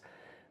ways.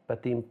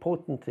 But the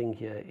important thing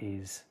here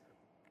is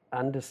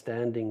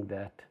understanding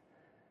that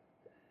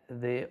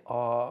there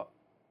are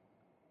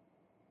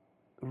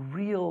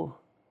real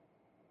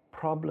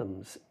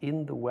problems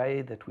in the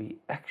way that we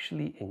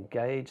actually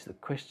engage the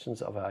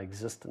questions of our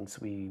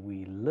existence.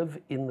 We live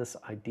in this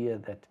idea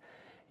that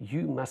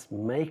you must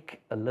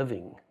make a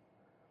living.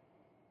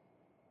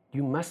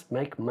 You must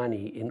make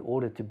money in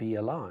order to be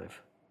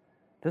alive.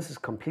 This is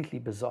completely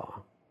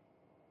bizarre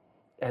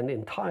and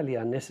entirely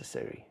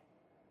unnecessary.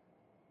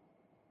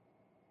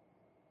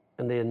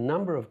 And there are a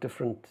number of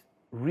different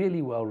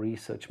really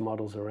well-researched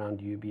models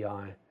around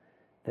UBI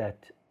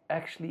that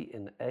actually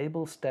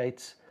enable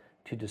states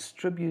to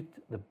distribute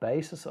the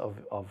basis of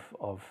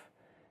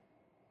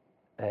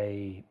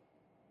a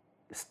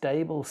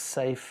stable,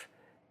 safe,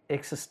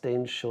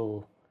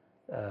 existential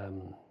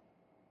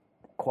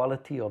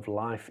quality of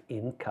life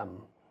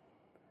income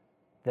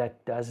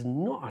that does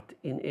not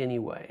in any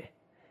way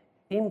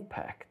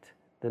impact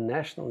the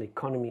national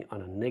economy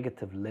on a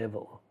negative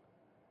level.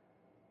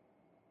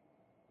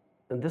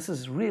 And this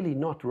is really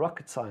not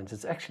rocket science.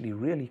 It's actually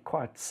really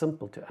quite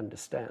simple to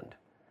understand.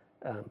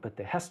 But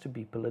there has to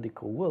be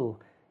political will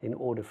in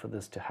order for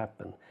this to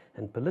happen.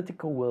 And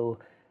political will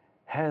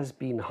has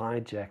been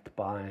hijacked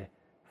by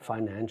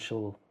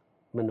financial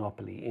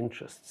monopoly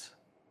interests.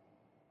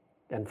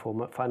 And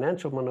for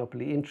financial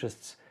monopoly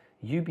interests,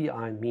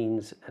 UBI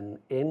means an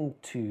end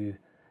to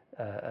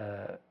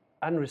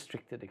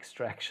unrestricted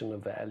extraction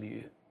of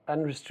value,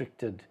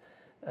 unrestricted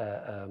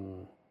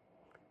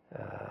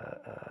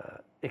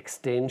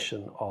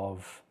extension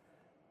of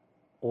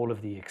all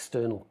of the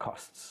external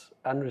costs,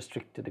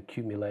 unrestricted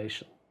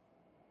accumulation.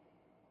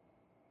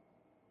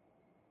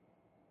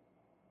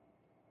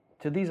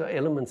 So these are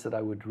elements that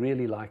I would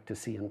really like to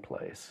see in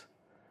place.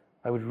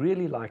 I would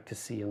really like to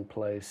see in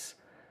place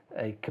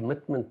a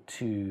commitment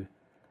to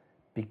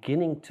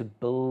beginning to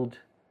build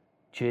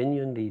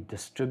genuinely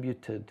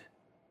distributed,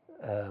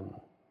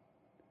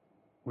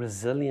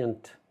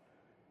 resilient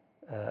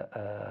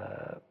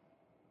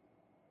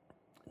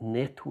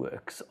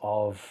networks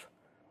of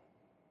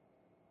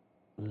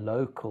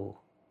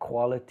local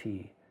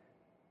quality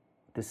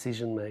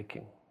decision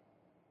making.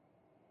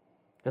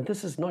 And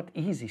this is not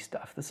easy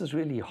stuff. This is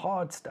really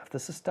hard stuff.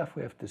 This is stuff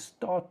we have to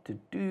start to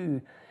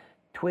do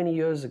 20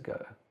 years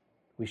ago.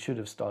 We should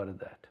have started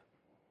that.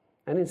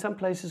 And in some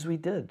places we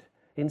did.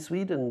 In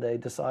Sweden, they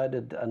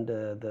decided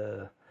under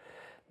the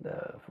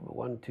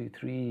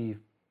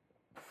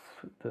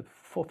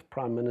fourth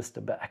prime minister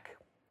back,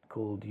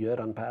 called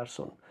Göran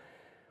Persson.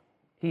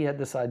 He had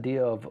this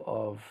idea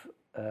of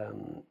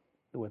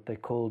what they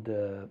called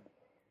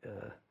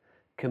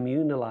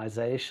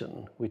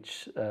communalization,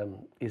 which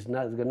has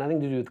got nothing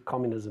to do with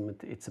communism.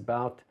 It's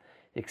about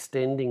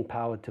extending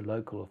power to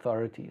local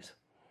authorities.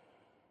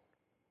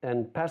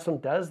 And Persson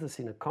does this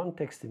in a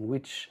context in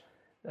which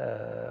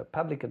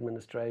public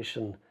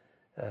administration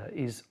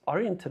is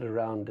oriented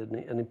around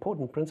an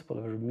important principle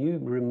of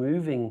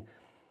removing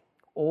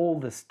all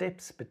the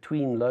steps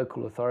between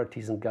local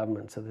authorities and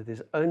government, so that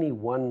there's only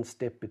one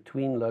step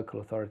between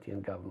local authority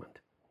and government.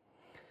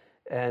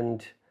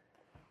 And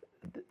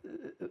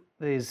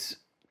there's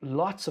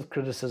lots of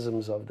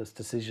criticisms of this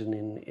decision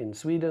in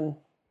Sweden.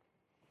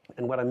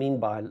 And what I mean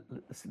by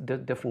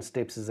different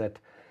steps is that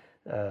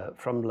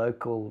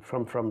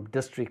from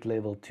district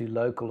level to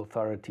local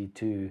authority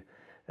to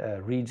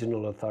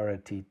regional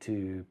authority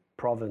to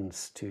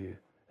province to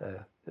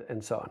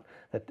and so on,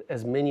 that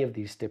as many of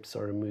these steps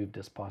are removed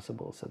as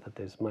possible, so that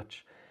there's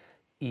much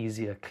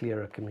easier,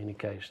 clearer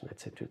communication,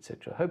 etc.,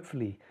 etc.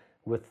 Hopefully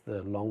with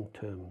the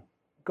long-term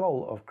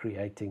goal of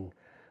creating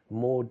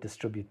more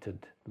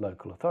distributed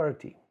local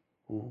authority.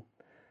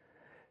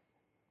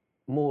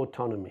 more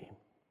autonomy.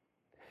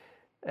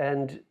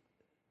 And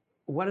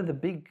one of the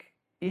big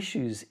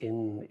issues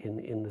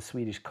in the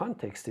Swedish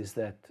context is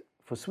that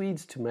for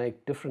Swedes to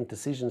make different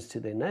decisions to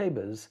their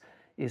neighbors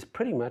is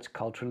pretty much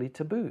culturally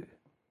taboo.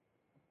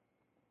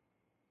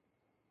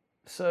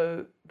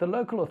 So the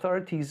local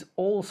authorities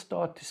all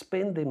start to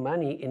spend their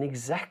money in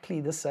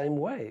exactly the same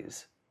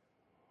ways.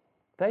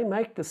 They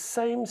make the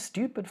same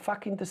stupid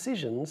fucking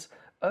decisions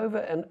over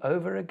and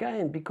over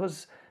again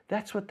because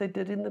that's what they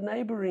did in the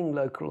neighboring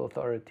local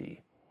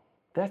authority.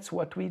 That's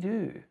what we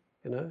do,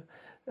 you know.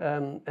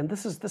 And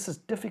this is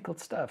difficult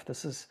stuff.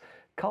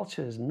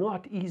 Culture is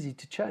not easy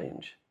to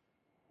change.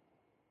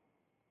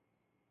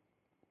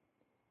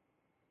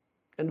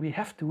 And we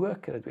have to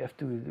work at it. We have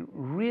to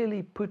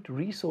really put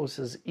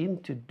resources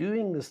into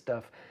doing this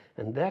stuff.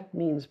 And that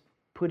means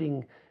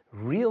putting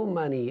real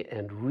money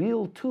and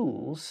real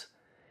tools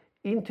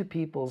into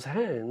people's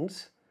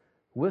hands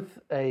with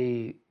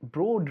a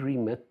broad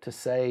remit to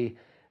say,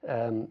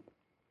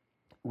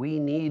 we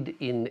need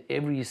in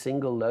every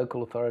single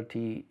local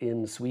authority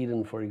in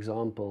Sweden, for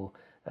example,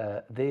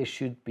 there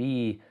should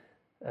be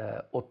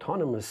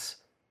autonomous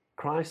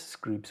crisis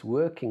groups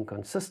working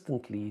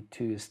consistently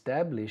to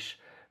establish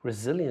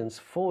resilience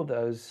for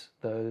those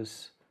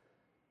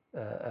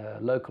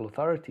local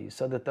authorities,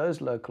 so that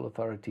those local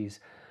authorities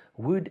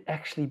would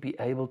actually be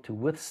able to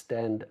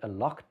withstand a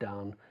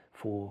lockdown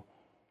for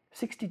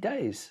 60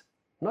 days,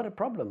 not a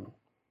problem,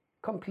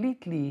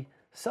 completely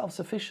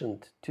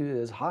self-sufficient to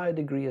as high a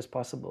degree as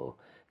possible.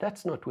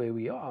 That's not where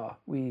we are.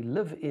 We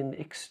live in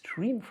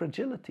extreme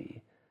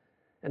fragility.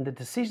 And the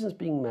decisions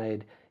being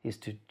made is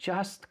to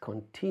just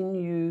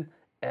continue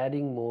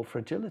adding more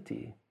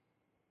fragility.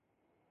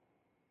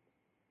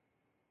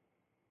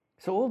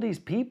 So all these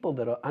people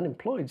that are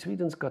unemployed,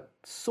 Sweden's got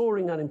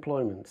soaring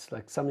unemployment, it's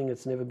like something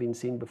that's never been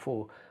seen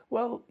before.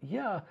 Well,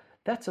 yeah,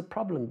 that's a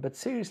problem. But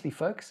seriously,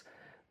 folks,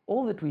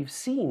 all that we've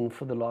seen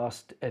for the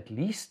last at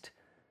least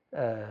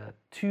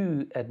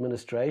 2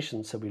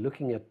 administrations, so we're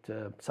looking at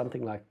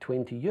something like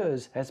 20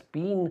 years, has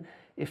been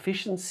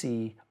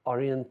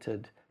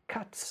efficiency-oriented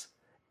cuts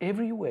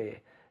everywhere.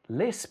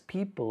 Less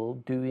people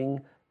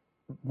doing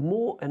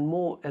more and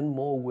more and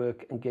more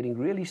work and getting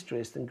really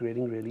stressed and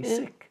getting really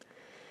sick.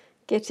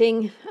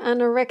 Getting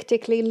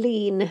anorectically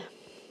lean.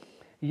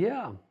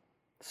 Yeah.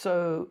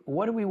 So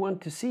what do we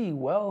want to see?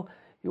 Well,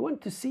 you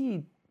want to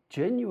see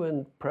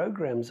genuine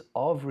programs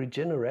of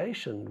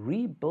regeneration,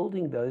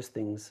 rebuilding those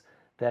things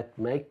that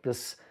make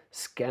this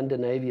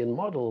Scandinavian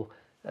model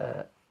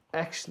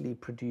actually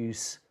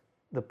produce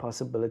the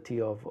possibility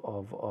of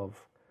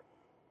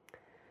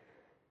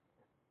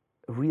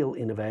real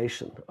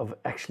innovation, of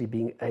actually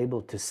being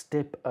able to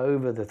step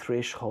over the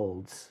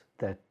thresholds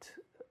that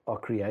are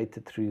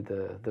created through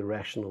the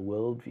rational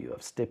worldview,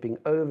 of stepping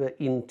over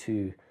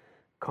into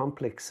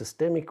complex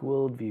systemic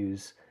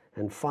worldviews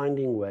and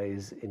finding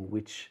ways in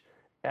which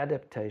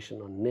adaptation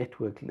on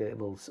network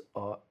levels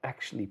are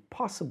actually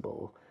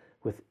possible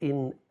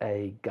within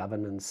a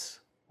governance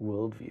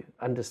worldview,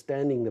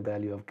 understanding the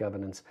value of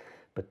governance,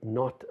 but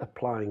not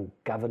applying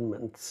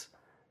governments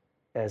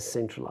as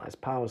centralized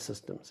power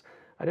systems.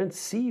 I don't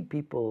see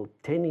people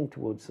tending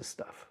towards this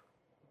stuff.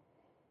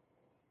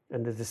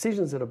 And the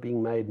decisions that are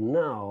being made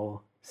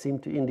now seem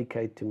to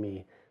indicate to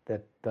me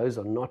that those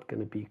are not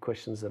going to be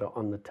questions that are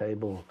on the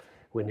table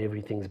when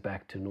everything's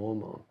back to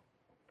normal.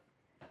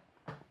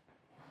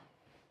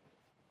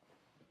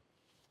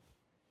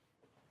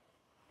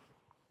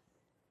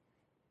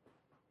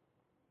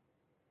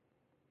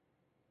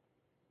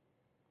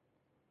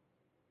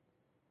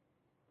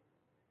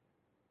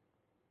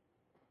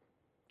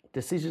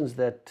 Decisions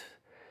that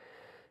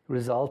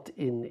result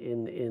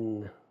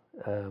in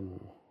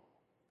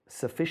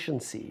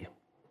sufficiency,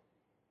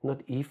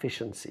 not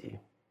efficiency.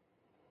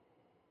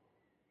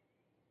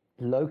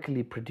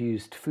 Locally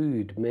produced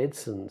food,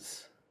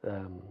 medicines,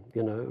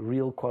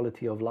 real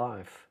quality of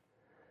life.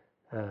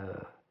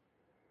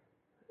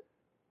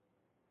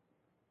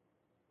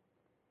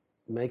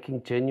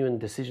 Making genuine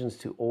decisions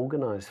to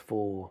organize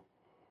for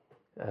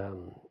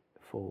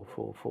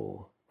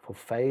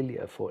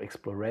failure, for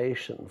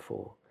exploration,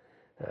 for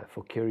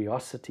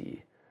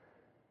curiosity,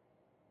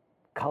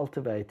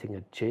 cultivating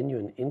a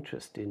genuine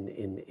interest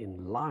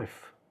in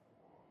life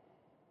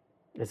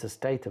as a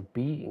state of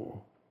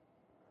being.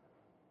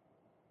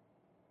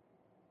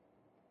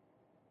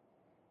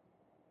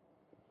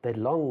 They're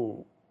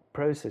long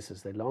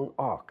processes, they're long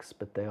arcs,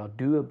 but they are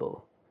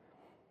doable.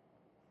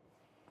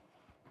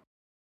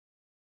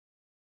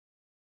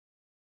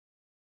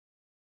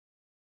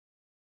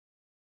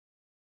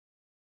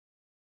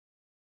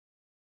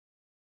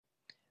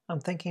 I'm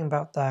thinking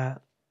about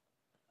that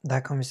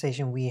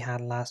conversation we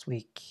had last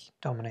week,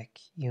 Dominic,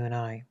 you and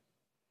I,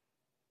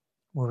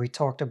 where we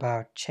talked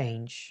about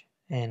change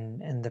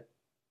and the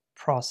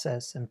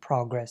process and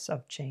progress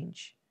of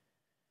change.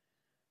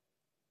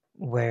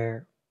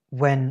 Where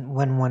when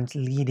one's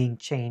leading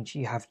change,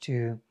 you have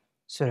to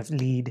sort of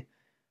lead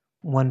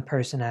one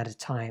person at a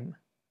time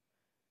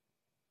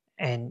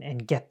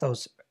and get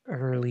those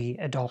early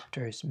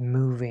adopters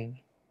moving.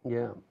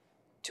 Yeah.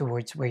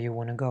 towards where you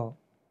want to go.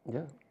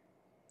 Yeah.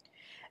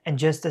 And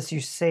just as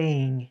you're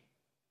saying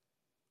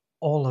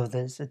all of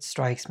this, it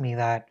strikes me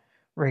that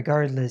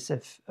regardless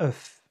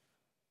of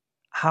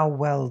how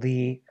well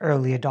the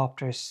early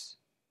adopters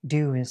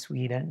do in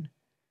Sweden,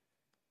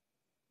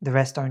 the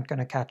rest aren't going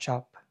to catch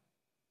up.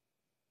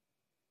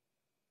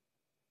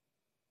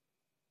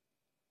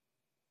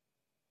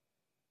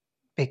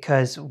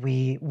 Because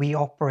we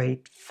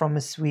operate from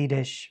a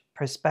Swedish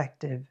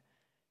perspective,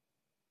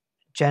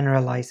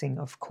 generalizing,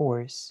 of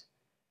course,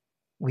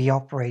 we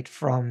operate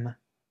from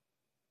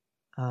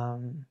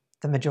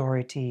the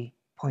majority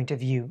point of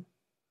view.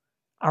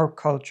 Our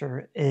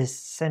culture is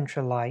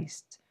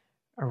centralized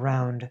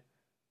around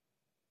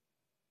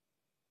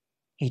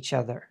each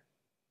other,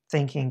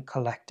 thinking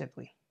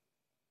collectively.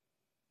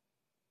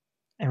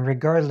 And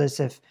regardless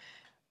if,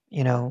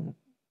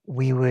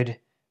 we would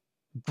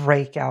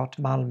break out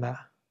Malmö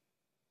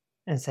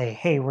and say,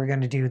 hey, we're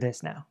going to do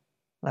this now.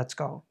 Let's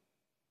go.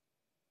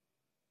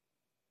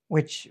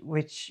 Which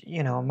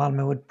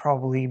Malmö would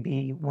probably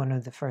be one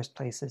of the first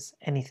places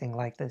anything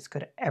like this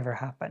could ever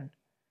happen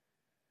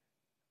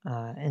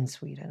in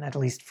Sweden, at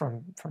least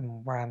from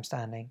where I'm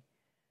standing.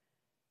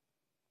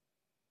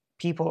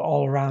 People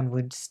all around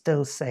would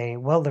still say,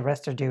 well, the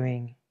rest are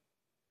doing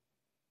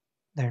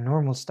their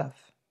normal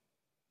stuff.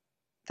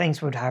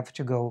 Things would have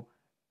to go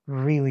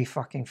really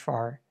fucking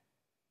far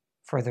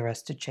for the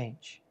rest to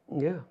change.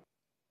 Yeah.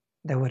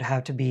 There would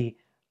have to be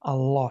a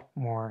lot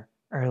more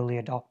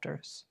early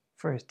adopters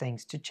for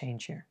things to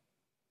change here.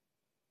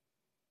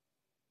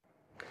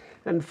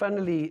 And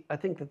finally, I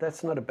think that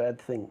that's not a bad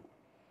thing.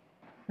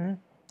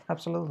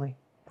 Absolutely.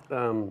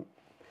 There's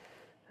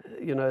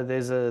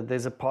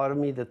a part of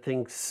me that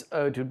thinks,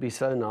 oh, it would be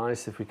so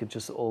nice if we could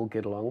just all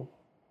get along.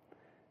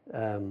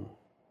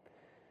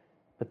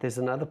 But there's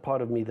another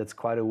part of me that's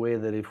quite aware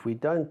that if we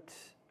don't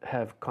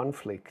have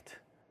conflict,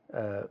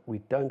 we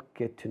don't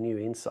get to new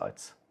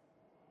insights.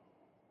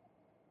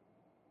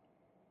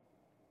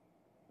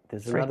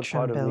 There's another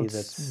part of me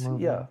that's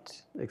movement. Yeah,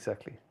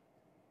 exactly.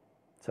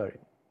 Sorry.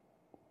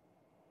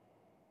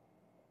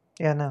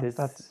 Yeah, no, there's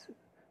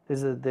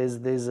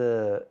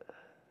a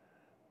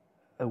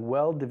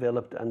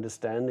well-developed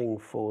understanding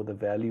for the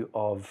value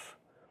of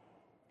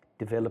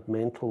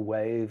developmental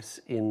waves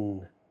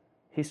in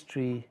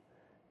history,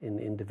 in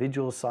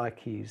individual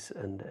psyches,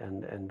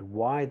 and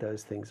why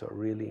those things are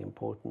really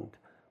important,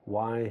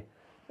 why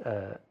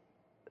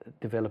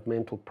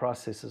developmental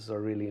processes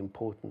are really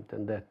important,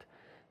 and that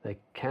they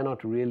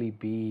cannot really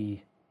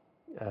be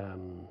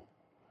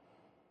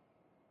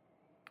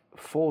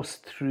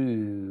forced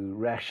through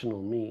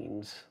rational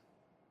means.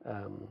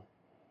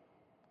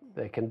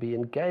 They can be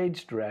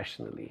engaged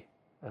rationally,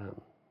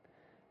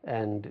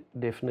 and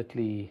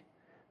definitely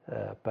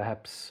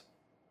perhaps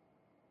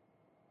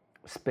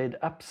sped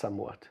up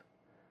somewhat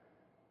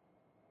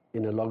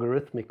in a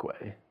logarithmic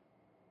way,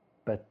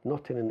 but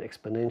not in an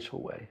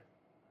exponential way.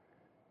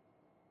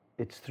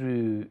 It's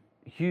through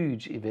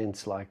huge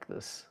events like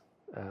this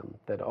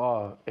that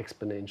are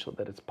exponential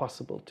that it's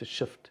possible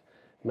to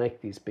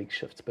make these big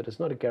shifts, but it's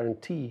not a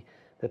guarantee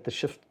that the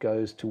shift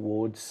goes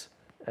towards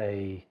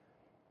a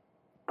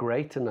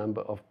greater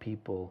number of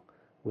people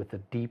with a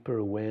deeper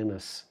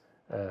awareness,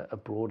 a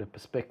broader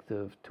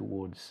perspective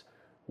towards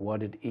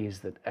what it is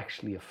that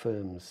actually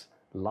affirms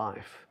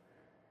life.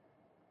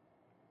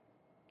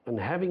 And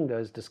having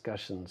those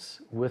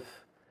discussions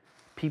with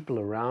people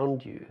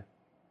around you,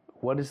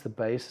 what is the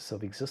basis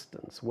of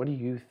existence? What do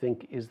you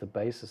think is the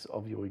basis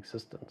of your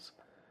existence?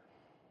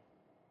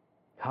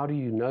 How do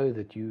you know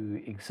that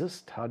you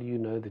exist? How do you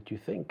know that you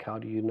think? How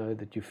do you know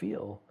that you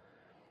feel?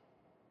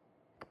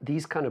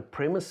 These kind of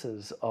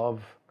premises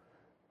of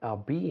our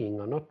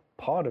being are not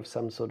part of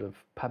some sort of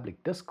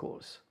public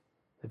discourse.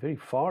 They're very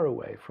far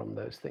away from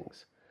those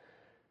things.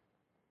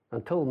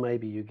 Until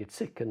maybe you get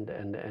sick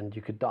and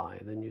you could die,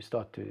 then you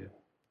start to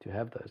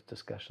have those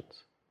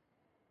discussions.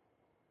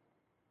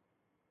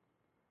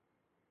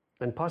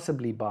 And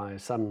possibly by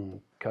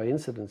some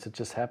coincidence, it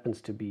just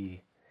happens to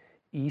be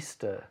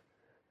Easter.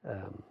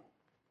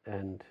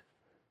 And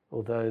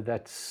although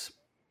that's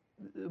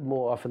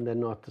more often than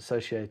not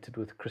associated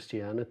with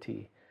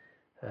Christianity,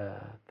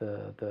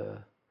 the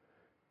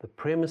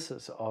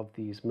premises of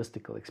these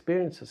mystical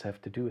experiences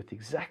have to do with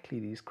exactly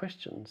these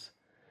questions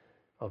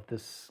of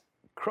this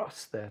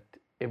cross that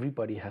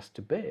everybody has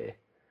to bear,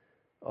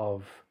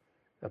 of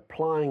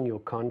applying your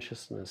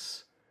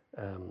consciousness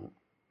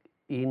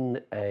in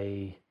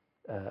a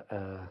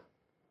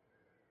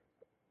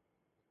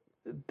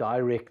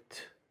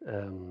direct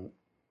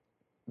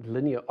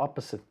linear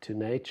opposite to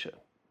nature.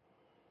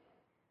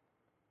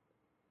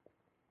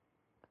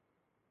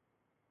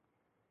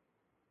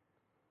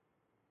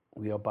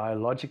 We are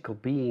biological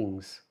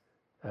beings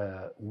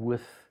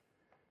with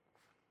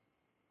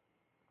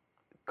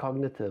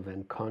cognitive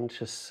and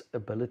conscious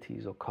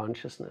abilities or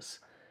consciousness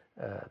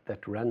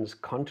that runs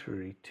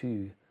contrary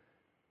to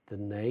the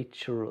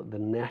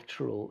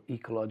natural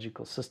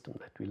ecological system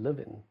that we live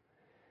in.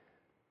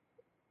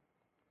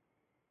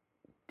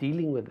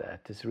 Dealing with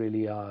that is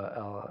really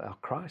our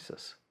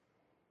crisis.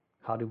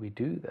 How do we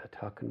do that?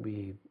 How can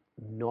we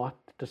not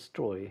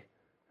destroy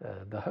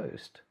the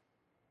host?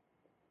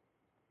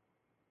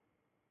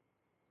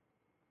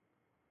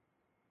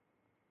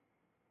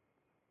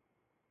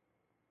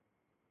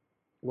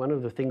 One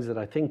of the things that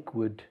I think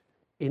would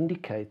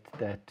indicate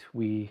that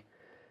we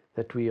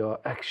are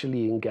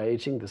actually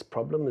engaging this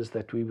problem is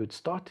that we would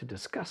start to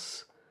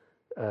discuss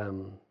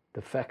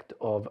the fact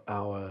of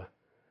our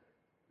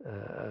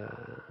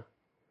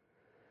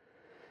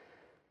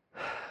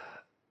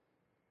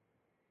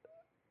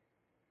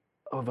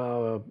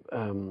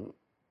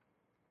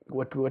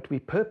what we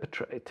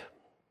perpetrate.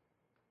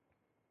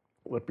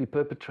 What we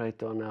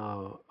perpetrate on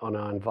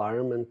our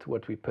environment,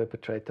 what we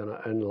perpetrate on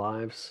our own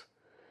lives,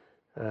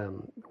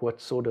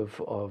 what sort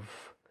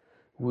of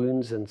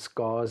wounds and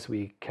scars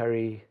we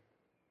carry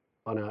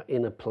on our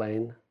inner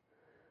plane,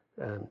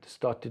 to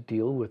start to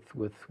deal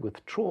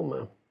with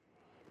trauma.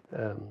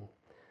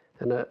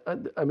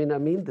 And I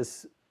mean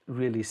this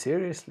really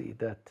seriously,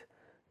 that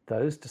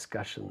those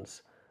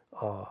discussions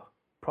are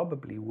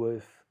probably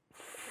worth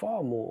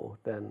far more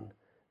than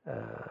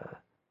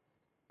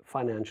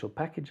financial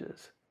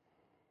packages.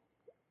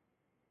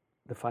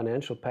 The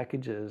financial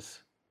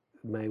packages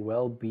may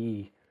well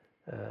be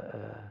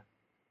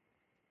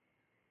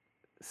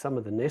some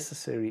of the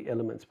necessary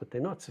elements, but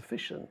they're not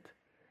sufficient.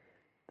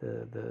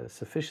 The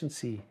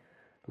sufficiency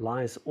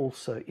lies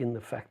also in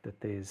the fact that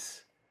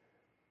there's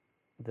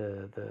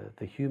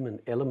the human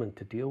element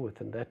to deal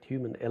with, and that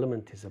human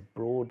element is a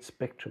broad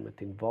spectrum.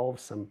 It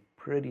involves some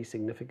pretty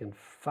significant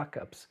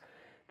fuck-ups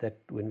that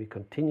when we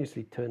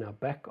continuously turn our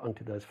back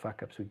onto those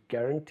fuck-ups, we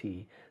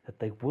guarantee that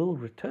they will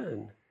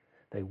return.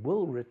 They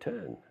will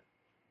return.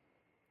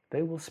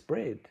 They will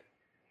spread.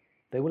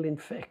 They will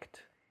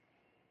infect.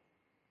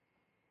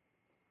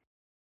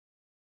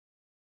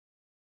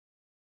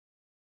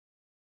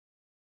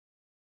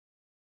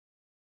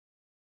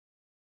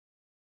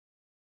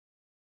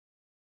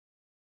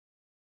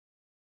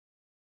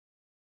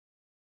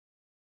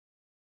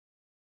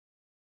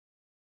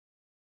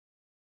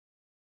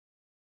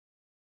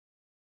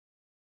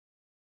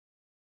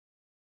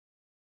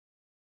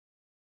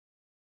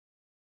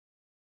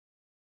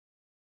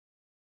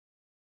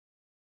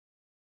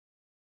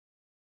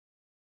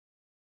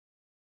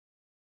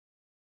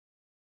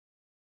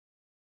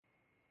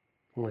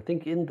 And I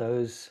think in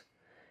those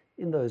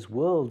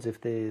worlds, if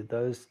there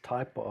those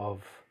type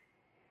of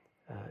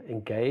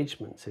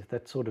engagements, if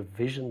that sort of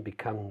vision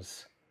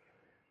becomes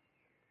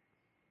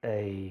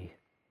a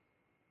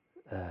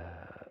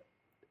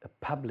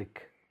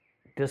public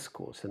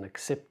discourse and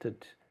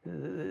accepted,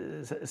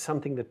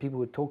 something that people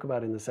would talk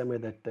about in the same way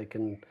that they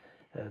can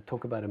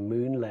talk about a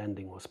moon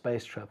landing or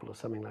space travel or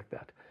something like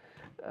that,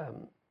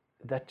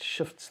 that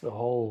shifts the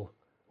whole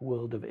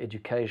world of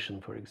education,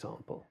 for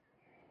example.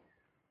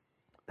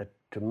 That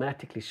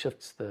dramatically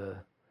shifts the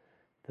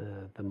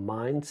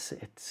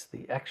mindsets,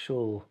 the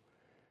actual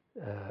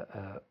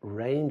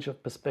range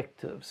of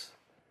perspectives,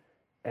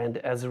 and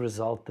as a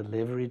result, the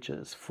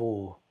leverages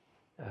for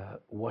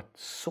what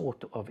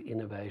sort of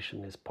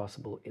innovation is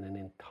possible in an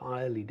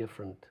entirely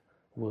different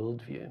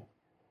worldview.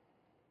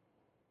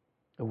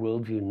 A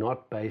worldview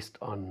not based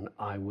on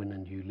I win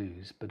and you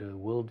lose, but a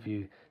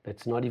worldview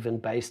that's not even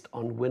based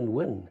on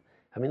win-win.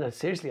 I mean,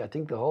 seriously, I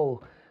think the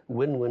whole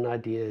win-win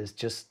idea is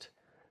just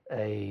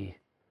a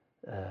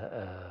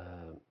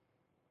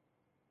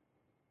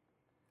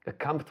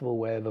comfortable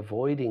way of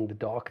avoiding the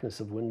darkness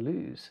of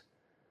win-lose.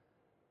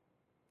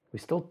 We're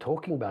still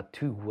talking about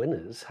two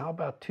winners. How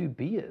about two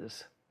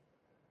beers?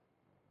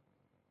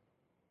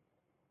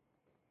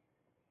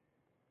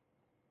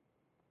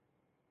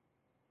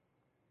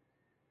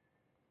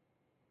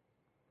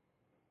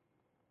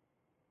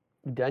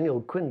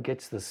 Daniel Quinn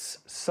gets this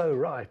so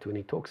right when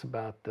he talks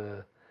about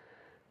the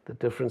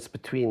difference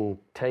between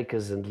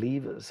takers and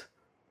leavers.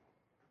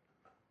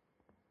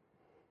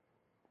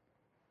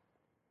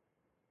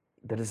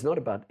 That it's not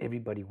about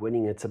everybody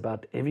winning, it's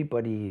about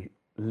everybody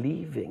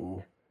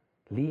leaving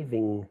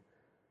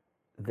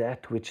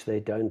that which they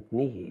don't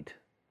need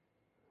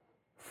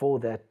for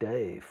that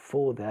day,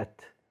 for that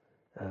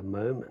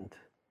moment.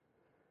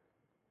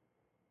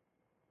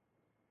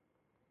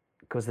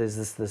 Because there's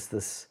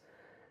this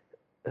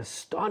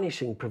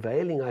astonishing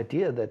prevailing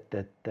idea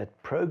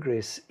that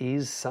progress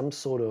is some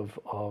sort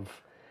of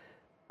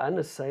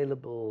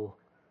unassailable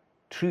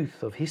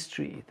truth of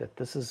history, that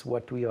this is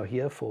what we are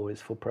here for,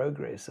 is for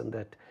progress, and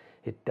that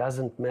it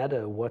doesn't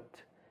matter what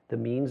the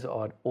means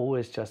are, it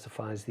always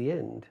justifies the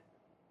end.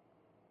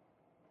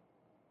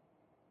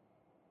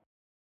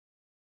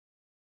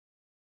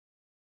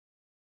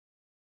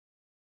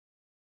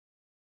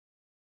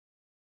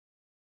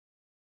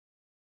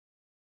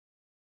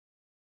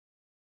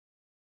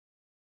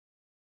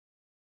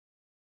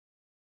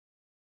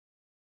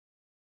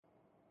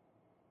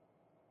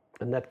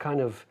 And that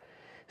kind of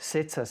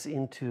sets us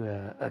into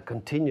a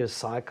continuous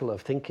cycle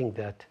of thinking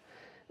that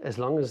as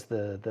long as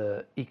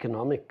the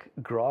economic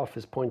graph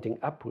is pointing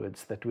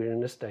upwards, that we're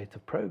in a state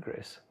of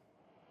progress.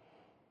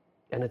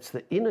 And it's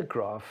the inner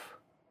graph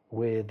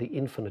where the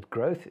infinite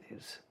growth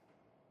is.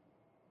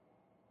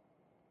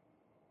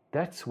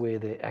 that's where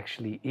there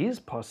actually is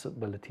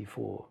possibility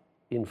for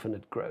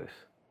infinite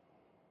growth.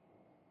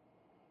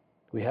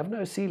 We have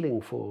no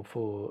ceiling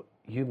for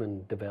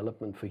human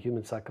development, for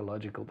human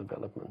psychological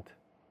development.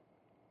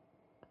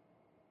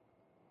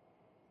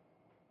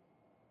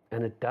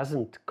 And it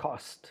doesn't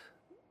cost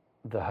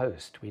the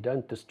host. We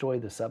don't destroy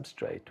the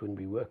substrate when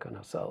we work on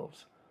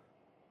ourselves.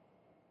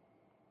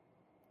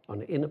 On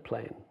the inner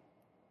plane.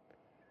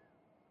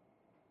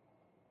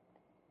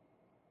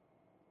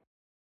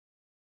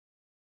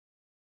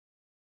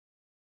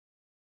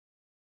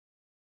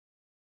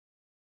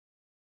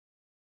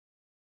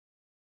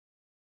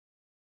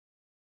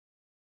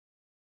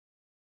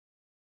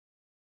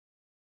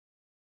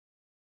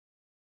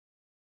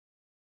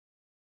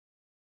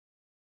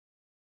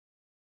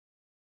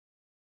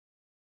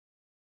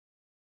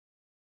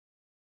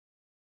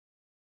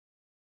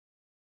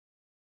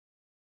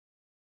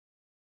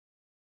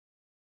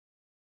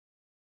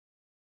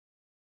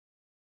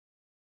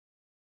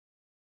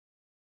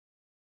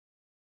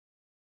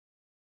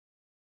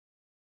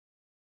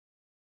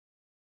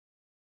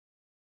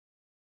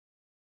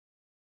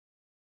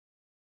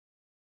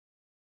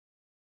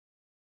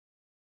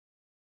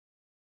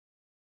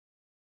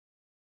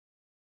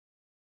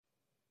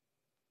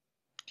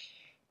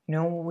 You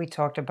know what we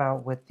talked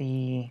about with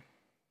the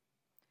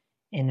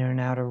inner and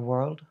outer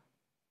world,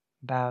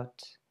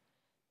 about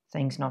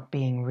things not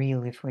being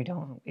real if we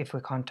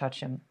can't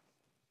touch them.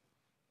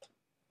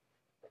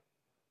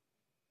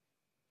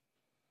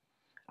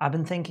 I've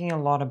been thinking a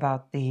lot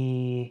about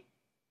the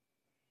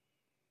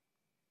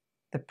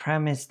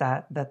premise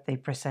that they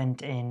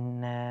present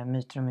in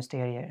Myter och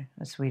Mysterier,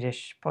 a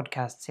Swedish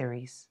podcast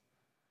series.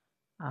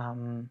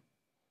 And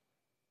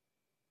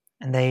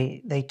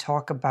they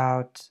talk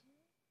about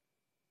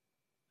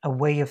a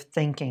way of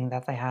thinking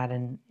that they had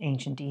in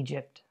ancient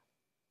Egypt,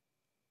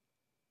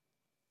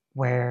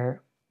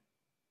 where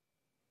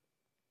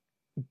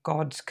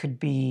gods could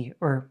be,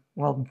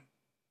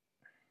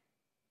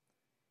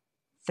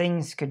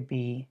 things could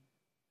be,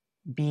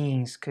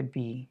 beings could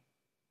be,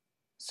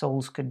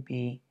 souls could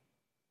be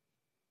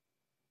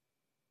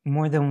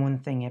more than one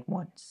thing at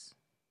once.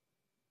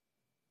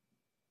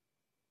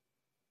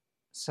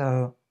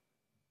 So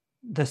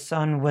the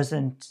sun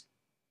wasn't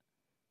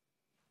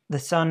the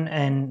sun,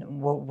 and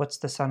what's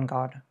the sun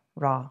god?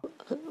 Ra.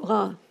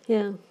 Ra,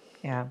 yeah.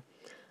 Yeah.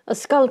 A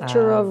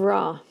sculpture of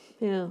Ra,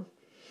 yeah.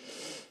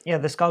 Yeah,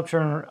 the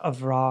sculpture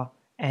of Ra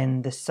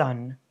and the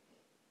sun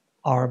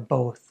are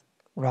both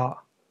Ra.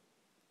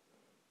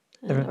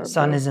 The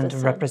sun isn't a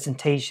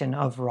representation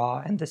of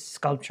Ra, and the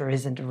sculpture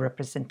isn't a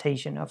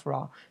representation of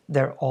Ra.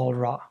 They're all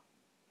Ra.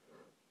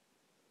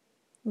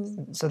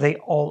 So they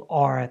all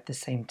are at the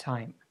same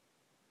time.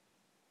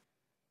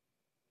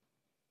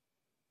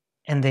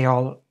 And they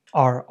all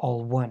are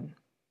all one.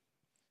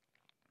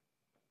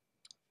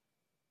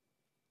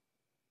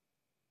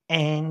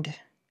 And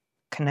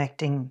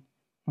connecting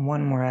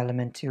one more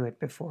element to it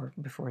before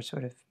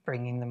sort of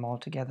bringing them all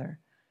together.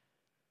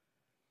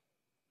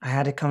 I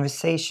had a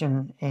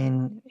conversation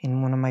in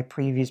one of my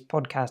previous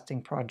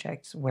podcasting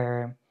projects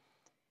where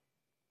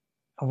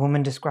a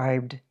woman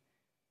described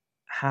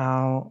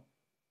how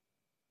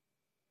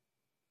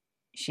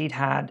she'd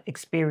had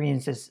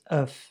experiences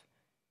of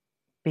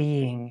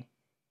being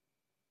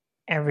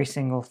every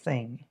single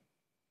thing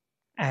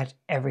at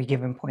every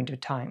given point of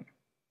time.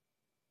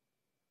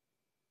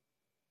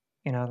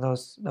 You know,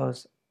 those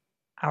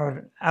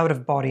out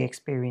of body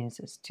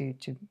experiences, to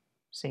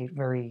say it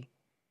very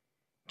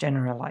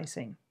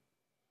generalizing,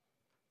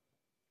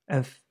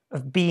 of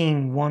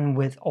being one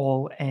with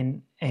all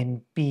and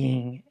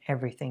being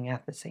everything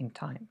at the same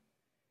time.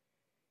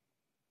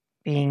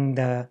 Being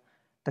the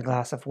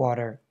glass of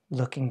water,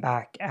 looking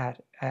back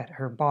at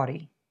her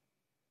body.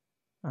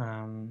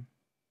 And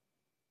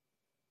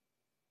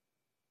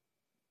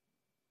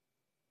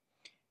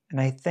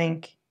I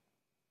think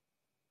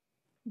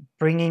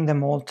bringing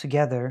them all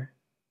together,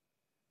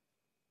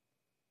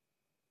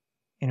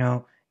 you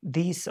know,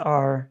 these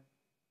are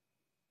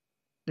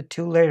the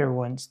two later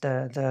ones,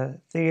 the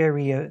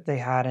theory they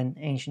had in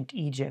ancient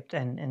Egypt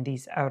and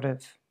these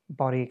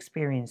out-of-body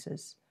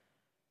experiences.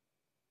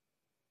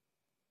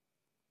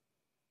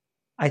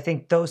 I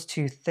think those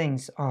two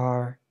things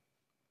are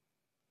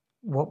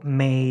what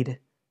made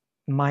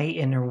my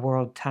inner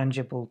world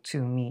tangible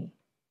to me.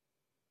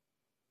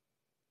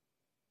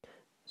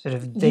 Sort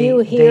of you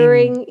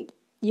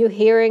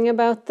hearing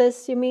about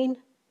this, you mean?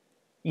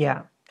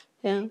 Yeah.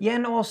 Yeah. Yeah,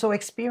 and also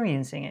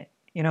experiencing it.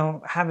 You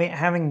know,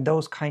 having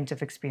those kinds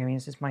of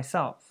experiences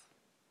myself.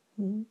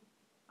 Mm-hmm.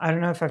 I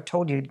don't know if I've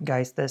told you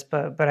guys this,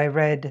 but I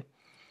read,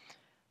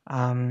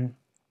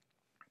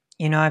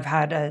 you know, I've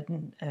had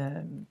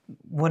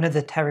one of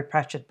the Terry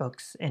Pratchett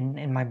books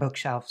in my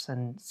bookshelves,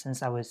 and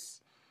since I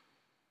was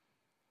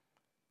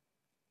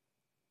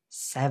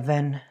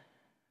 7,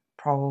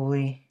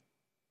 probably,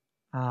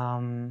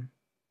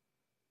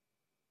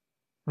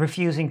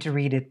 refusing to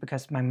read it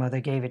because my mother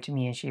gave it to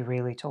me and she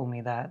really told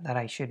me that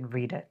I shouldn't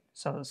read it,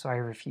 so I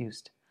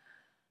refused.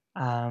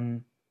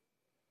 And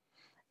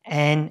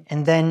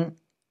then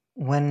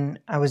when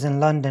I was in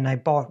London, I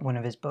bought one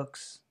of his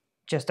books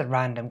just at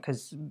random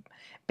because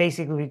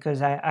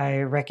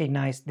I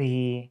recognized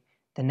the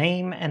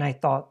name and I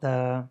thought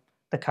the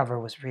cover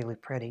was really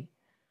pretty.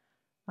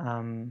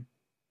 And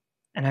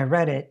I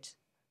read it.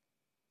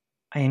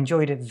 I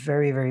enjoyed it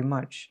very, very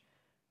much.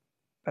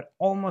 But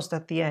almost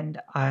at the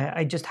end,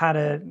 I just had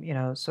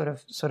a sort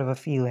of a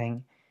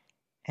feeling,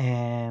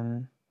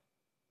 and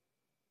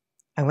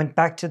I went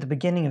back to the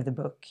beginning of the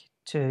book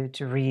to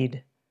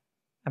read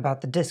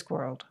about the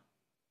Discworld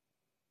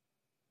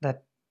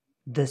that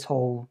this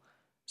whole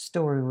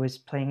story was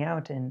playing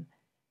out in.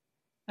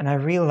 And I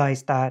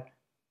realized that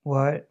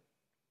what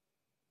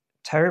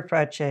Terry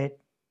Pratchett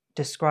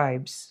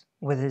describes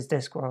with his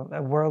Discworld,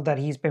 a world that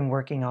he's been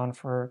working on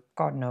for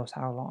God knows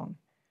how long,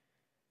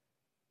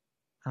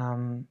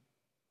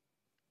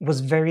 was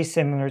very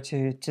similar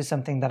to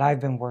something that I've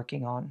been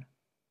working on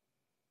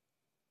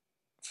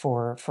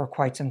for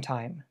quite some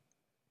time.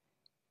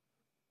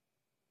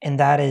 And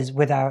that is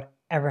without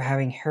ever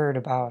having heard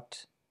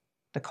about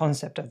the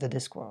concept of the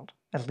Discworld,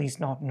 at least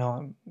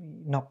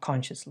not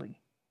consciously.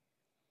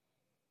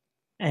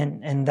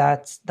 And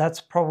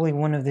that's probably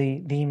one of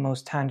the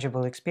most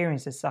tangible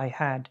experiences I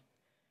had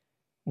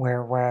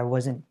where I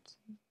wasn't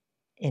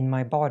in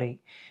my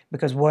body,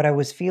 because what I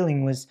was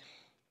feeling was,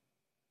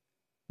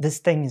 this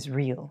thing is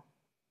real.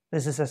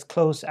 This is as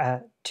close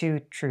to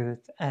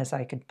truth as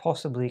I could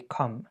possibly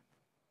come.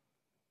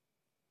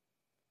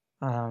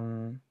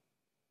 And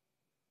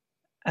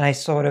I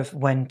sort of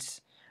went,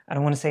 I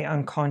don't want to say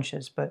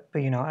unconscious, but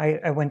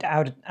I went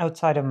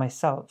outside of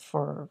myself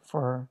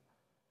for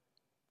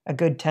a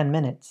good 10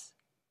 minutes,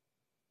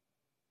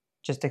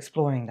 just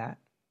exploring that.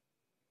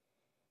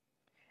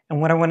 And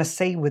what I want to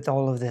say with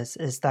all of this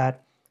is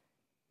that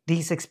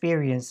these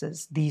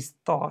experiences, these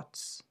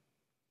thoughts,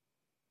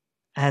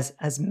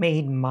 has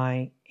made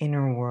my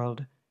inner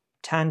world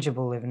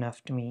tangible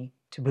enough to me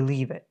to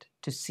believe it,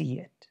 to see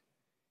it.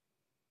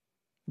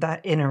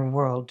 That inner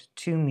world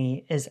to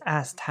me is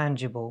as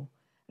tangible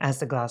as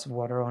the glass of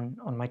water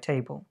on my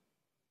table.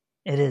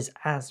 It is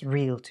as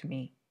real to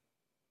me.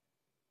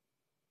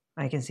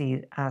 I can see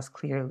it as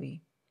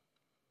clearly.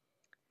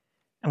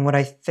 And what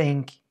I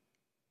think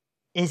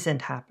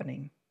isn't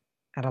happening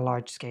at a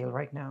large scale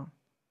right now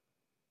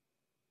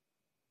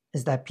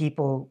is that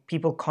people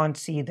can't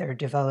see their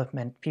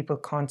development, people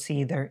can't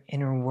see their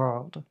inner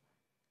world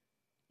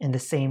in the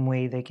same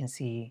way they can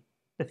see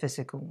the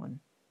physical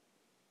one.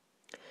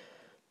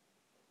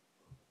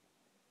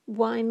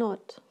 Why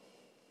not?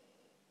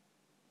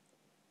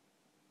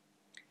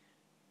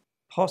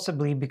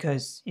 Possibly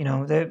because,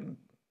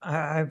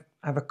 I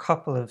have a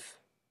couple of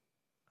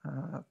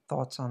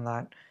thoughts on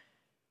that.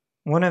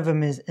 One of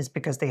them is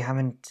because they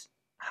haven't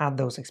had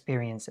those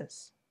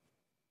experiences.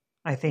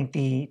 I think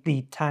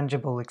the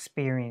tangible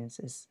experience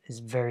is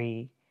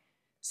very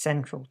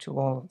central to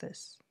all of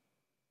this.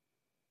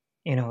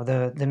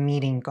 The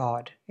meeting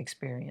God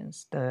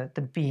experience,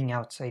 the being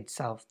outside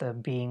self, the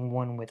being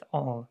one with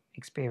all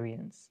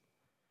experience.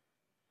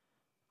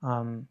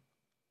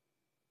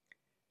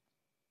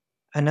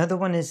 Another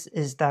one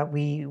is that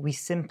we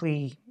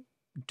simply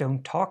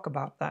don't talk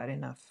about that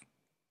enough.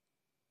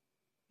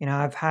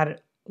 I've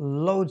had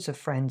loads of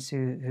friends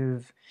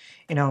who've,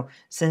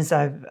 since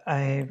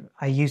I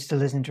used to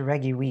listen to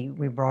reggae,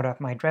 we brought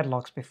up my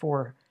dreadlocks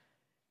before.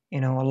 A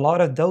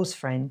lot of those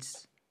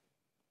friends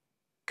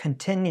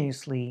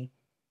continuously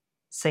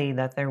say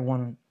that they're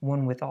one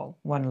with all,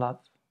 one love.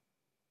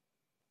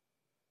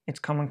 It's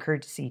common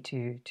courtesy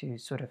to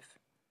sort of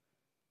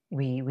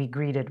we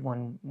greeted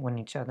one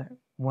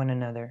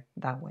another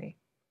that way,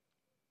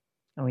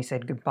 and we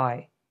said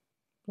goodbye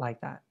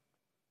like that.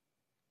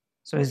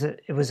 So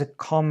it was a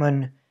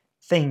common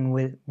thing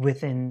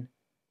within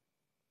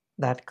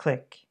that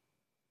clique.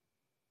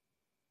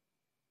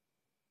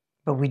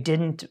 But we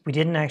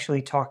didn't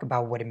actually talk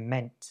about what it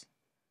meant.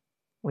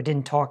 We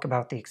didn't talk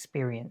about the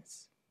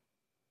experience.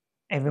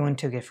 Everyone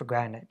took it for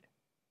granted.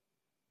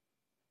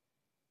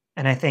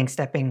 And I think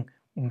stepping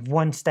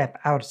one step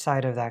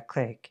outside of that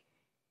clique,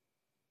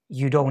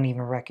 you don't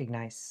even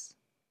recognize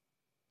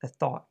the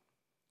thought.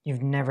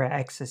 You've never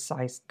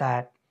exercised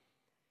that,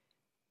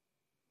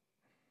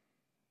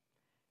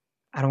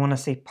 I don't want to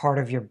say part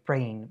of your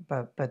brain,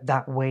 but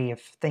that way of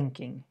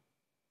thinking,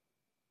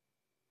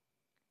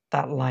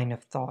 that line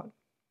of thought,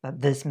 that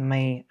this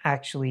may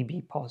actually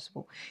be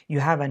possible.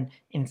 You haven't,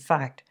 in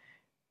fact,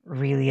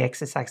 really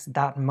exercised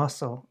that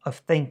muscle of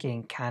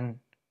thinking, can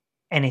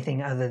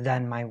anything other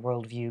than my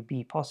worldview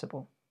be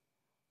possible?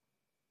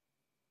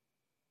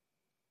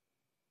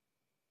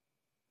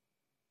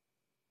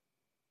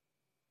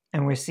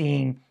 And we're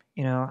seeing,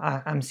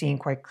 I'm seeing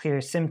quite clear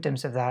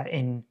symptoms of that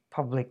in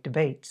public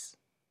debates,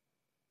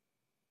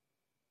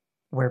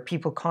 where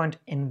people can't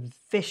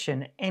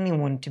envision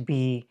anyone to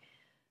be,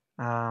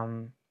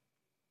 well,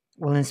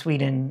 in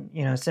Sweden,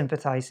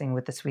 sympathizing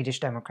with the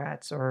Swedish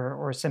Democrats,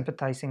 or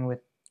sympathizing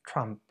with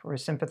Trump, or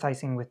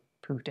sympathizing with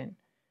Putin.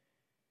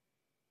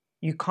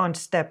 You can't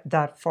step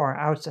that far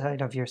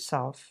outside of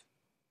yourself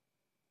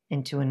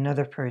into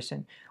another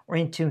person, or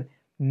into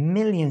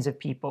millions of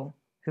people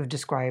who've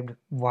described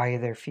why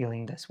they're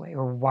feeling this way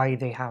or why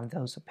they have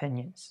those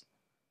opinions.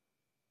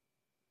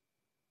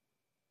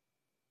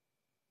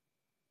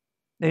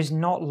 There's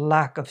not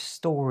lack of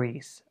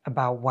stories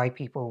about why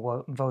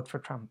people vote for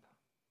Trump.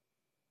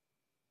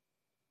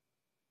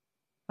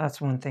 That's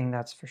one thing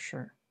that's for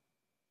sure.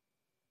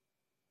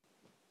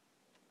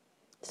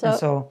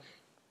 So,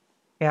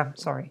 yeah,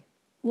 sorry.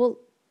 Well,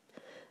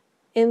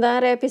 in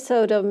that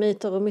episode of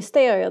Myter och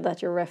Mysterier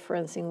that you're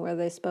referencing, where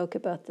they spoke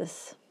about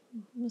this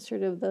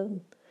sort of the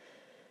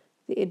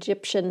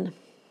Egyptian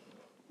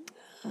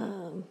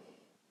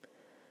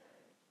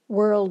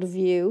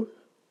worldview,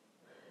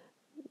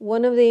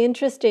 one of the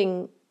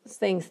interesting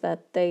things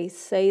that they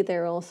say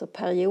there also,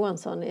 Per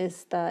Johansson,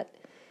 is that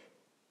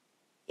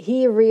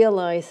he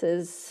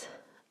realizes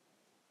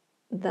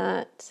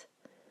that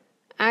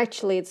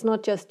actually it's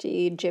not just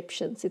the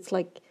Egyptians. It's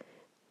like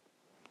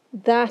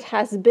that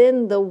has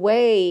been the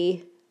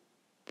way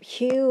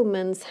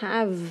humans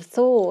have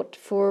thought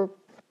for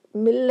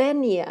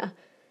millennia,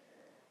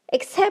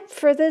 except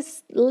for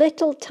this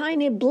little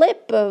tiny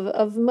blip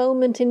of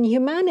moment in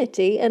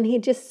humanity. And he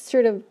just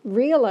sort of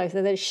realized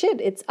that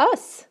shit, it's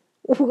us.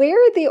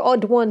 We're the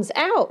odd ones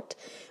out.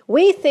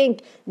 We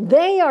think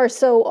they are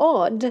so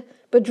odd,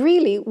 but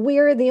really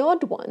we're the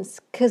odd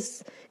ones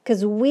because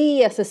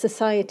we as a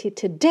society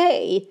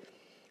today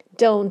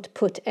don't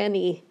put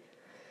any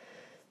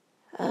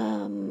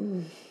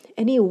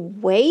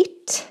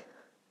weight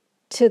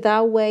to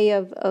that way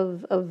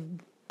of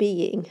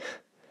being.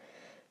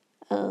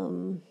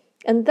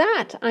 And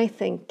that, I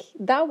think,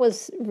 that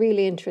was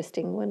really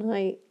interesting when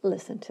I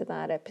listened to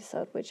that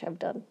episode, which I've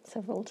done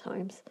several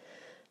times.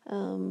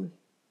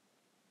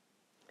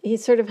 He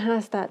sort of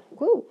has that,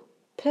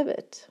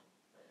 pivot.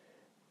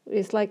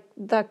 It's like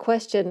that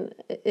question,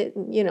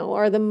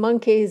 are the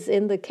monkeys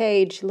in the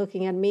cage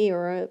looking at me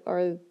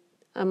or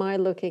am I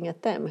looking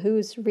at them?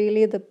 Who's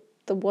really the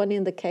one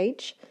in the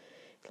cage?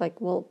 It's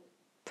like, well,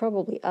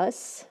 probably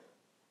us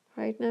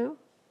right now.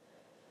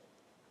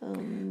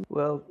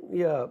 Well,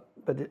 yeah,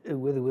 but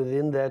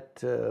within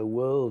that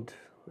world,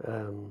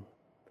 the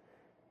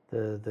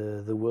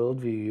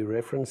worldview you're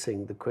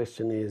referencing, the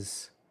question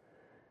is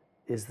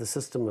the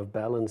system of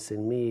balance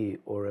in me,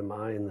 or am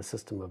I in the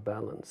system of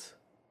balance?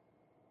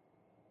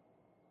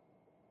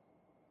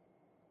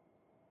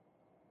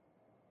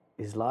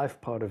 Is life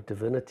part of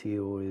divinity,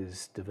 or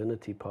is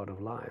divinity part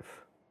of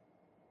life?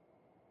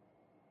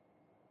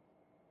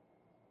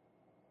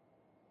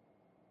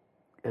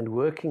 And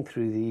working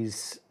through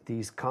these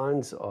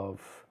kinds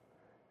of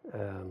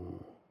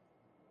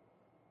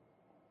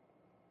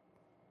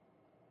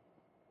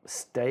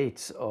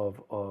states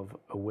of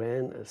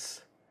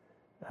awareness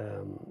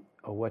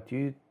are what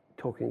you're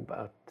talking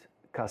about,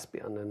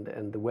 Caspian,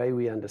 and the way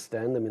we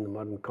understand them in the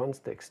modern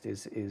context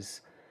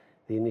is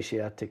the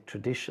initiatic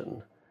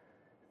tradition,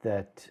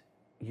 that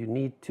you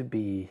need to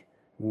be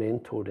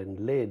mentored and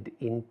led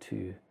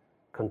into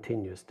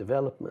continuous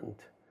development.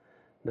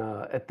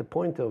 Now, at the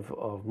point of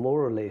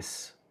more or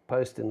less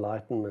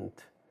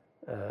post-Enlightenment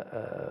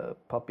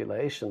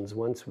populations,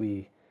 once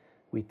we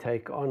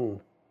take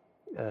on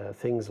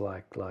things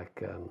like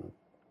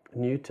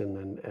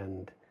Newton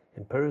and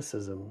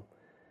empiricism,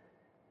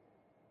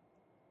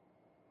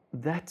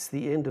 that's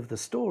the end of the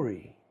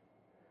story.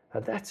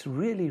 That's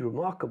really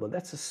remarkable.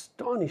 That's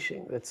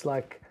astonishing. That's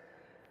like,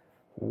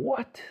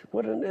 what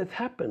on earth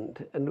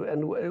happened?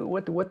 And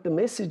what the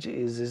message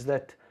is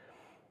that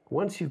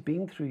once you've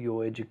been through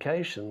your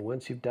education,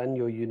 once you've done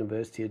your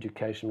university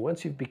education,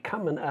 once you've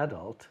become an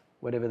adult,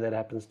 whatever that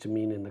happens to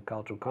mean in the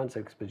cultural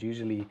context, but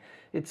usually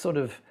it sort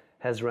of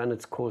has run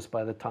its course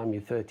by the time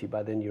you're 30,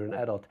 by then you're an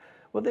adult.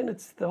 Well, then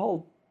it's the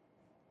whole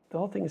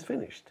thing is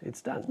finished.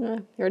 It's done. Yeah,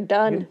 you're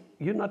done.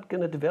 You're not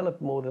going to develop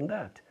more than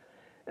that.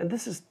 And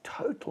this is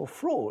total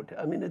fraud.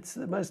 I mean, it's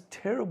the most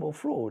terrible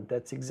fraud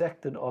that's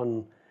exacted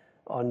on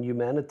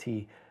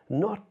humanity,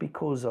 not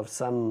because of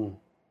some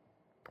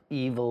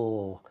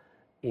evil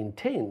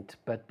intent,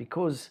 but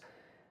because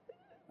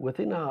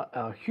within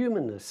our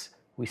humanness,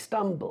 we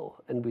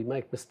stumble and we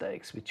make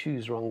mistakes, we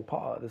choose wrong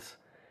paths.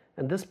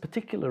 And this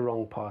particular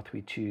wrong path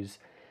we choose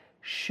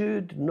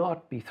should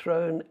not be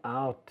thrown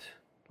out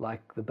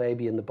like the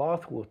baby in the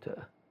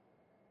bathwater.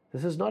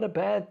 This is not a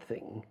bad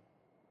thing.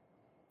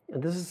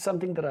 And this is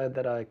something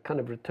that I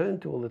kind of return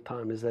to all the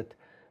time, is that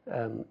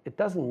it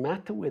doesn't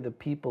matter whether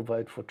people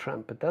vote for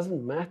Trump. It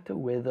doesn't matter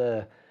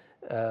whether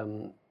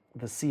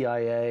the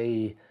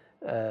CIA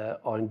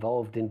are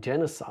involved in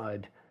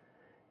genocide.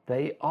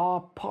 They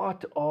are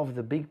part of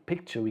the big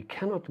picture. We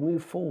cannot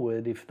move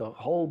forward if the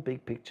whole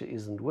big picture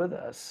isn't with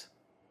us.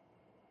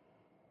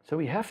 So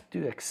we have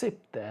to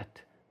accept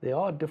that there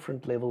are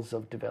different levels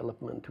of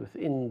development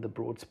within the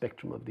broad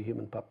spectrum of the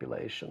human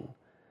population.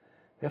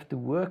 We have to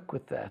work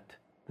with that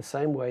the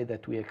same way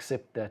that we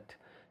accept that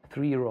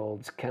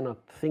 3-year-olds cannot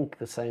think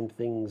the same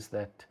things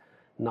that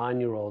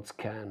 9-year-olds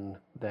can,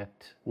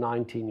 that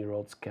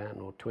 19-year-olds can,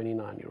 or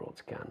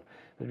 29-year-olds can.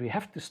 But we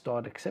have to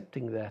start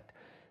accepting that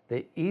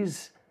there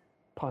is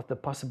the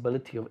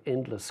possibility of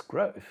endless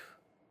growth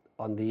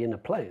on the inner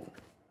plane.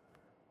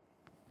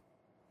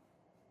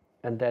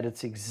 and that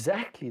it's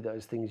exactly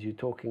those things you're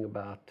talking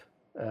about,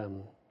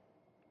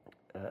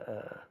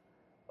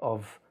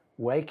 of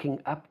waking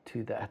up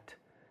to that.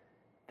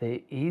 There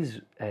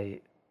is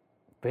a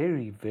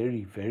very,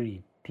 very,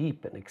 very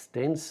deep and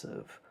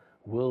extensive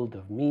world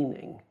of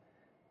meaning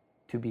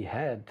to be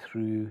had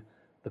through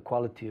the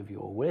quality of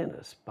your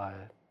awareness, by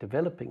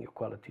developing your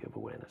quality of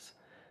awareness.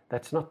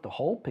 That's not the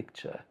whole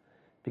picture,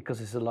 because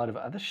there's a lot of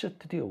other shit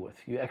to deal with.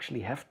 You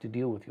actually have to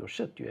deal with your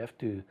shit. You have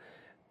to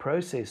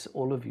process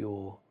all of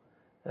your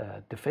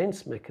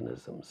defense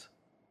mechanisms.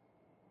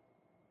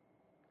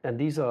 And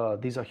these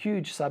are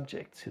huge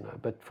subjects, you know.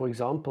 But for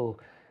example,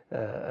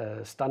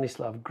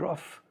 Stanislav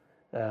Grof,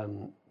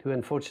 who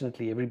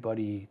unfortunately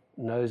everybody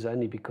knows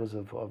only because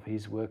of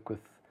his work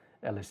with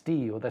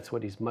LSD, or that's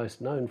what he's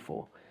most known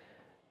for.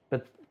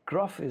 But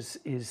Grof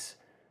is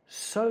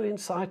so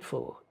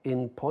insightful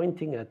in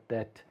pointing at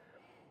that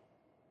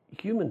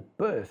human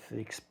birth, the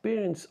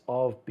experience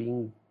of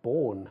being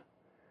born,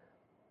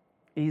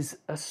 is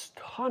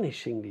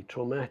astonishingly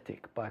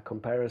traumatic by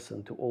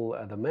comparison to all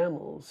other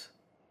mammals.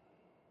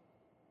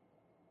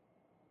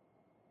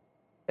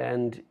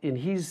 And in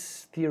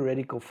his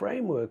theoretical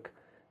framework,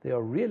 there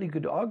are really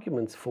good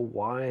arguments for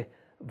why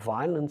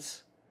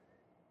violence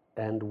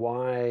and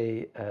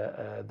why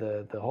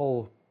the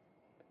whole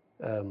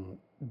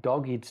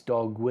dog eats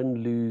dog,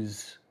 win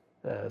lose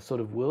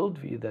sort of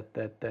worldview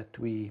that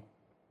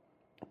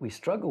we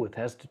struggle with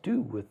has to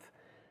do with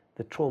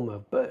the trauma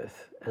of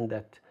birth, and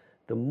that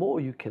the more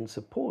you can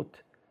support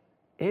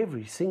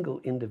every single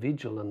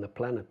individual on the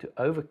planet to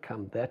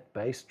overcome that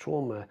base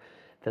trauma,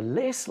 the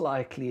less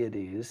likely it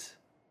is,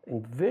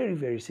 in very,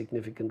 very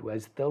significant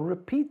ways, they'll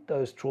repeat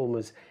those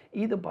traumas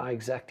either by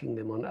exacting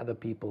them on other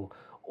people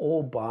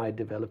or by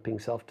developing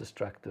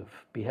self-destructive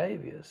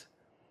behaviors.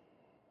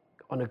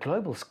 On a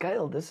global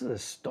scale, this is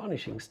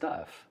astonishing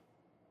stuff.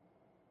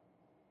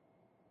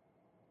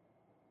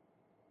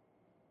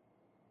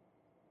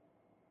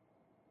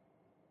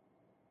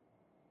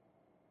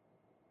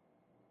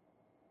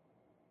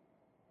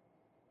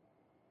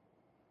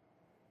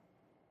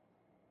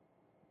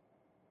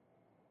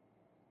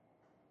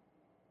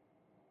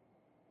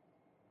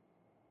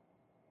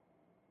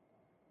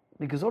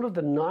 Because all of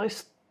the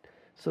nice,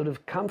 sort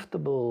of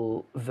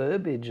comfortable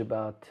verbiage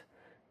about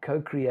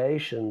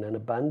co-creation and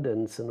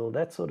abundance and all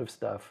that sort of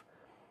stuff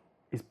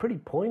is pretty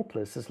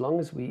pointless as long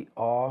as we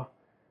are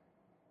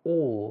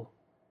all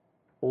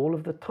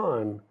of the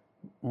time,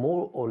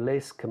 more or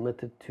less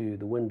committed to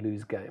the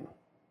win-lose game.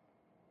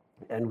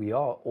 And we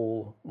are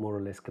all more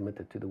or less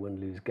committed to the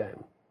win-lose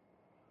game.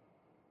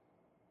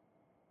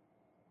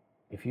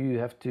 If you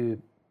have to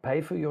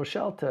pay for your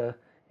shelter,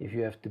 if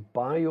you have to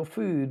buy your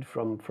food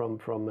from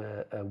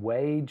a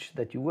wage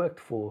that you worked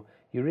for,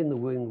 you're in the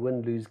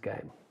win-lose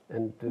game.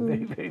 And there are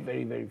very, very,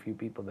 very, very few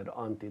people that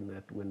aren't in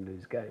that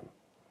win-lose game.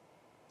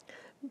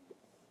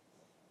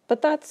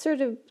 But that's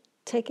sort of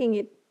taking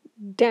it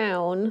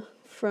down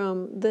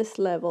from this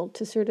level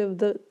to sort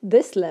of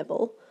this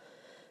level,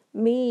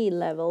 me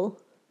level.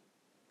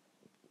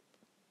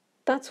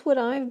 That's what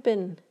I've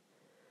been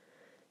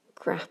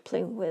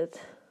grappling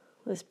with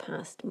this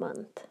past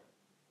month.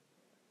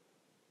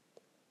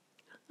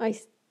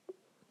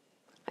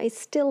 I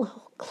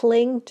still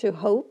cling to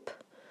hope,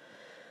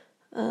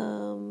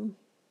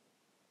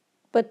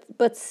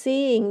 but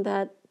seeing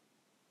that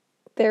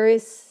there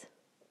is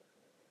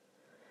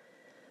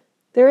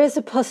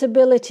a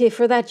possibility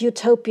for that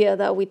utopia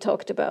that we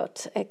talked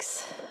about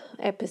X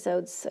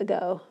episodes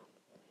ago.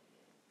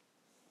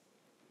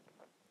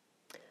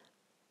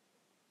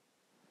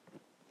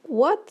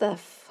 What the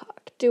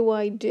fuck do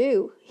I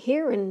do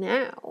here and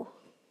now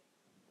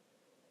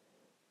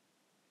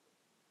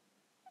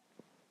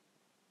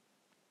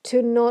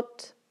to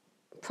not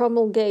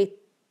promulgate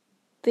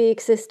the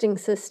existing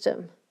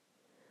system,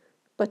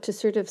 but to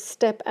sort of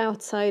step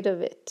outside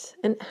of it?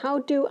 And how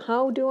do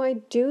I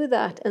do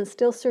that and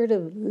still sort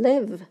of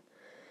live?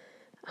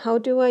 How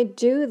do I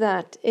do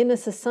that in a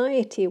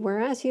society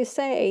where, as you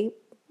say,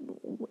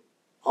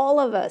 all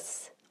of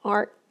us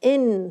we're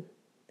in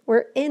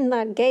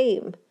that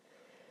game?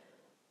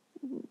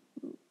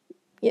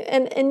 Yeah,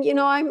 and you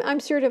know, I'm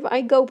sort of,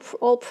 I go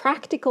all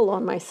practical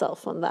on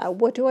myself on that.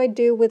 What do I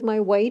do with my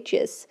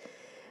wages?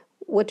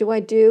 What do I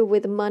do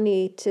with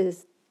money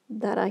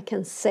that I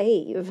can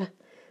save?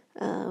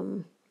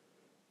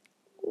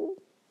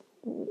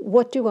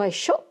 What do I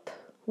shop?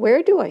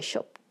 Where do I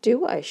shop?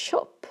 Do I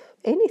shop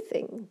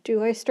anything?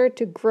 Do I start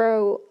to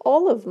grow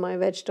all of my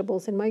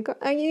vegetables in my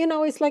garden? You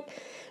know, it's like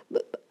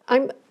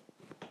I'm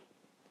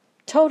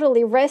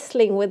totally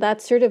wrestling with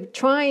that, sort of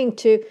trying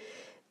to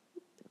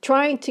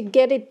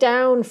get it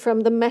down from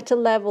the meta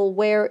level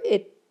where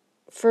it,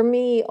 for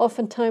me,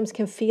 oftentimes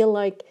can feel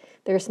like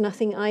there's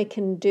nothing I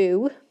can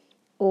do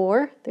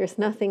or there's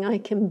nothing I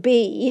can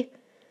be,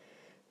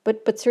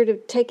 but sort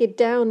of take it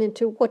down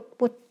into what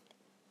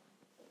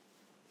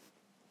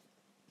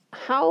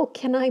how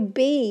can I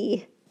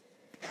be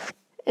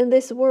in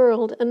this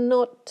world and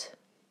not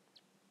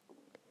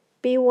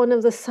be one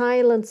of the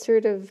silent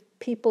sort of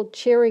people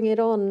cheering it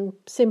on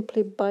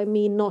simply by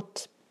me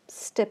not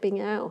stepping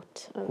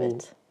out of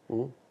it?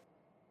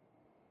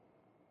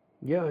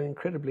 Yeah,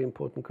 incredibly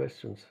important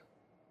questions.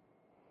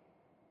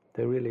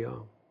 They really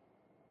are.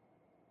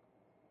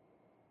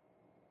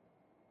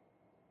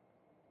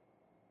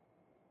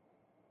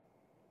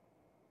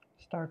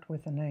 Start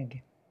with an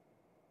egg.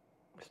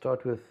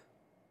 Start with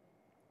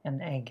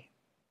An egg.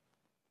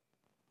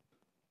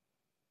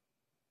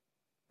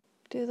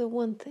 Do the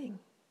one thing.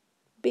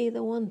 Be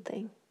the one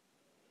thing.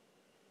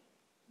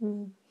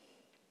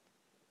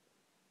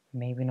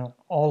 Maybe not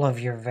all of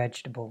your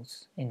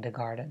vegetables in the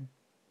garden,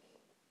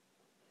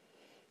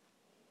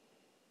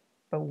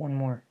 but one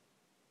more.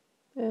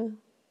 Yeah.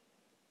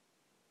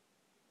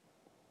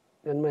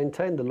 and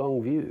maintain the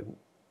long view.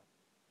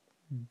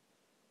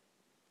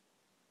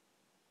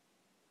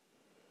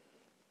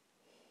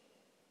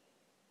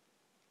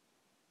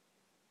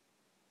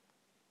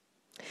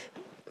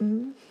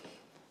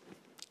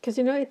 Because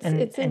you know it's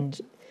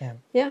yeah.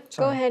 yeah. Go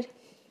Sorry. ahead.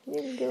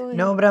 You go ahead.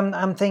 No, but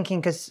I'm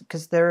thinking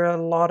because there are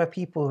a lot of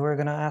people who are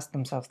going to ask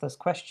themselves this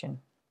question,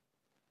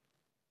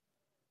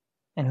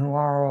 and who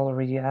are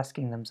already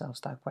asking themselves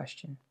that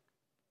question.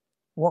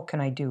 What can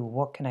I do?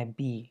 What can I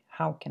be?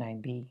 How can I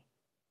be?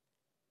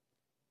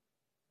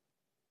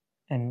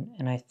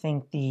 And I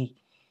think the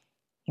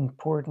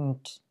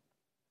important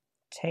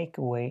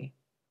takeaway,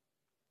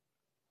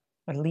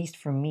 at least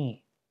for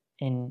me,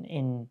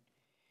 in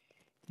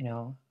you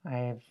know,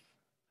 I've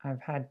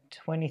had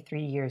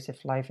 23 years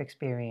of life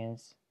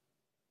experience.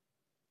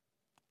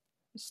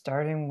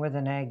 Starting with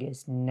an egg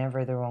is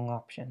never the wrong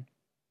option.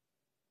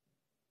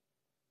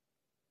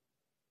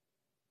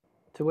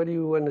 So what do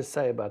you want to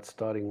say about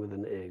starting with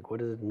an egg? What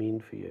does it mean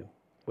for you?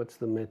 What's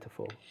the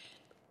metaphor?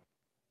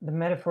 The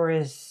metaphor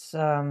is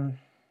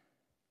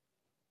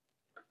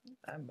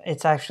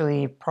it's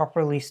actually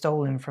properly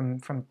stolen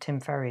from Tim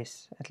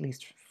Ferriss, at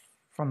least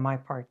from my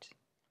part.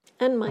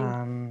 And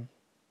mine.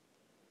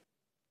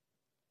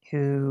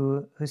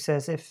 Who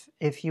says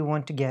if you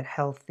want to get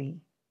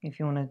healthy, if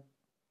you want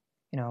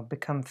to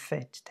become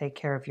fit, take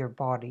care of your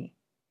body,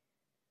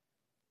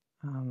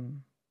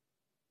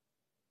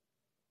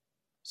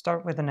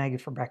 start with an egg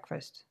for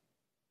breakfast,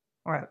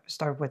 or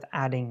start with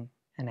adding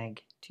an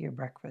egg to your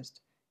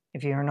breakfast.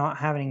 If you're not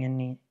having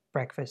any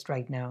breakfast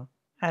right now,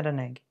 add an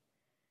egg.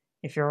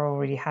 If you're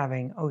already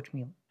having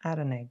oatmeal, add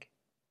an egg.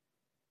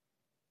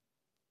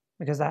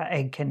 Because that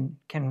egg can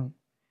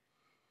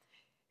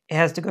it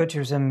has to go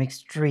through some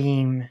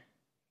extreme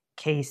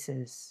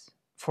cases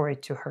for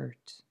it to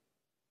hurt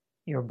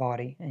your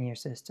body and your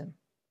system.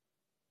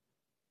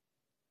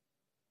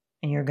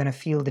 And you're going to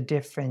feel the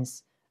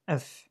difference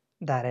of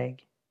that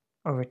egg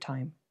over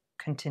time,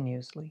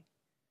 continuously.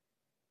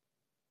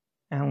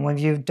 And when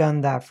you've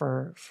done that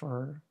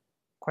for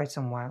quite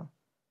some while,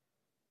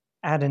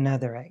 add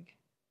another egg,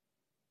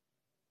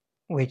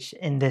 which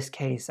in this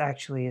case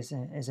actually is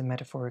a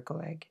metaphorical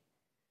egg.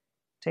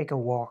 Take a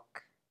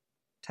walk,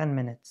 10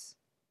 minutes.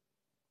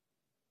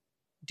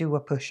 Do a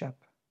push-up.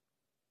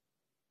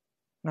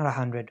 Not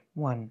 100,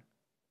 one.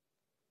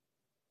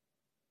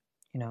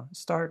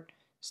 Start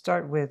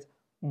with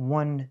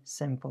one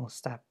simple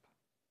step.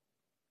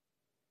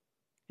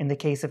 In the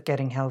case of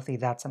getting healthy,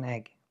 that's an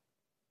egg.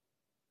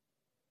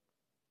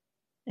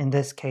 In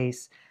this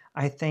case,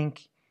 I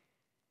think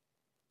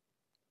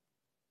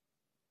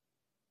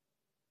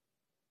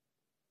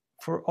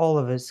for all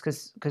of us,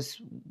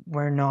 because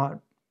we're not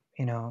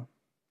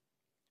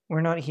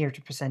here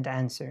to present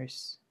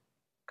answers,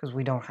 because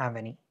we don't have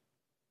any.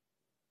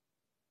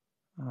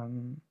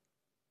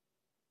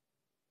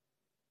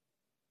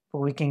 But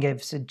we can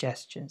give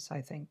suggestions, I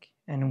think.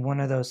 And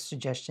one of those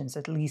suggestions,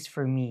 at least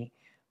for me,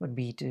 would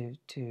be to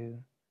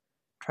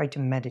try to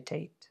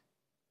meditate.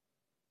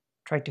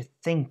 Try to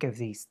think of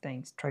these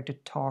things. Try to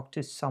talk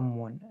to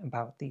someone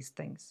about these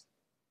things.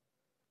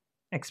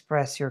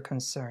 Express your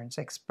concerns.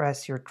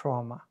 Express your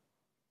trauma.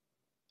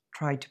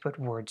 Try to put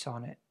words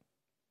on it.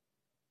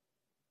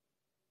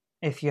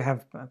 If you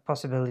have a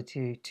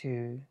possibility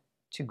to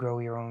grow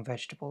your own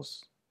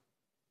vegetables,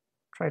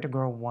 try to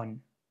grow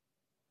one.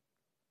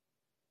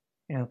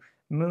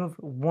 Move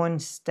one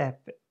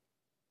step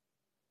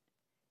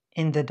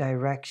in the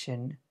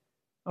direction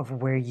of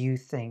where you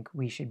think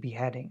we should be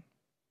heading.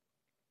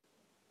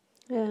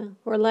 Yeah,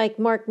 or like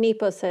Mark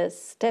Nepo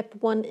says, step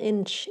 1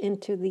 inch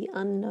into the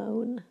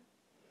unknown.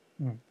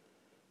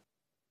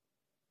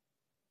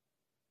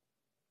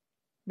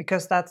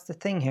 Because that's the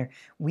thing here.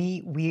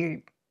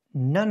 We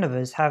none of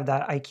us have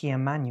that IKEA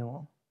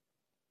manual.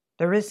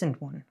 There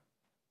isn't one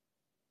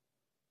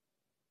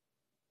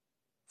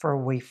for a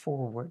way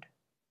forward.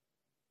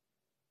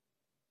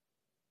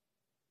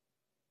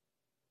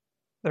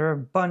 There are a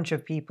bunch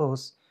of people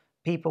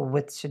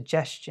with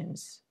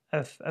suggestions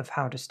of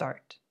how to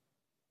start.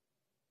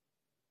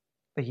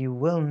 But you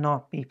will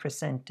not be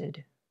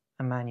presented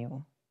a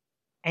manual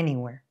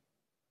anywhere.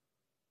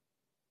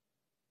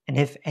 And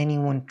if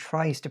anyone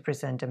tries to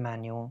present a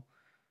manual,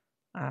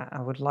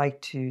 I would like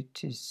to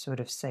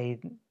sort of say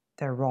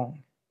they're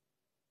wrong.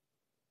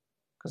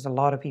 Because a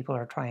lot of people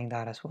are trying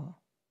that as well.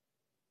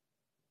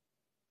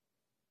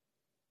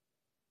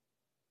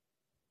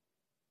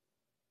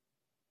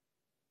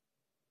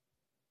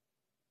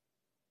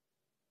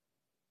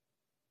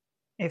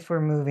 if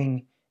we're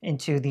moving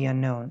into the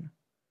unknown.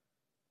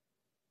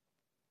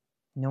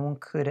 No one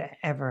could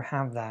ever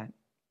have that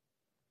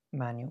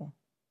manual.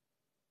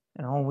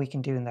 And all we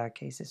can do in that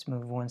case is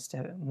move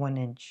 1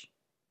 inch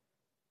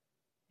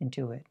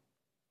into it.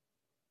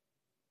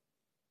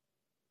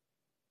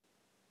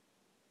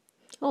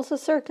 Also,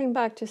 circling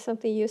back to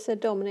something you said,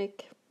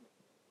 Dominic,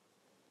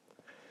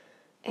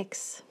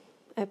 X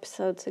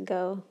episodes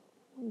ago,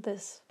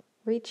 this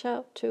reach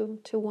out to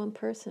one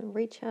person,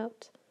 reach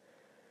out,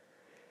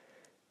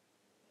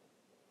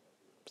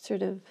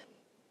 sort of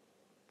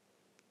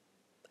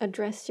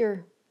address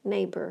your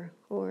neighbor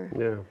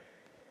or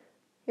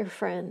your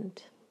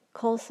friend,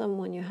 call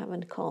someone you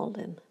haven't called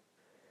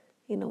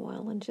in a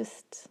while, and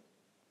just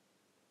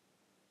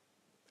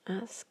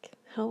ask,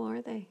 how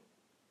are they?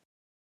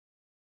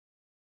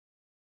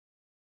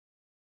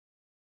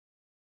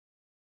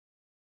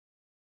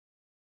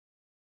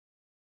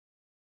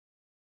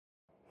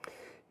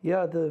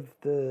 Yeah,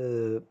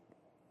 the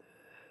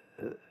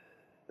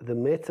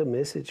meta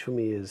message for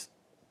me is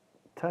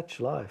touch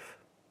life.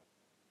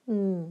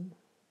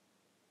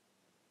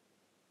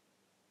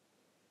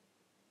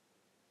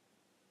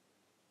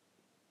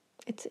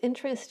 It's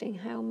interesting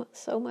how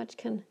so much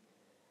can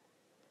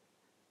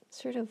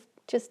sort of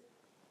just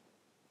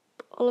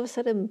all of a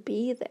sudden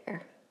be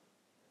there.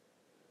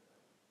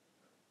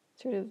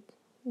 Sort of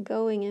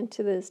going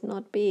into this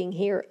not being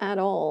here at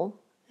all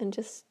and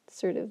just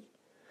sort of,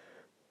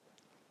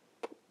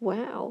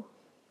 wow.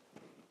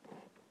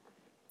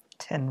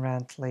 10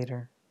 rants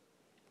later.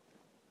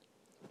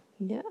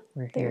 Yeah,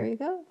 We're there here. you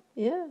go.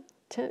 Yeah,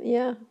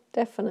 yeah,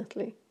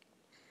 definitely.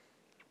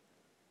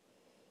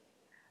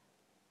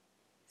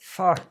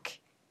 Fuck.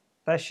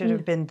 That should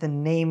have been the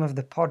name of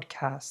the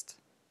podcast.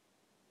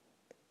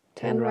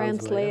 10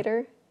 rants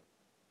later.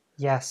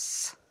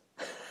 Yes.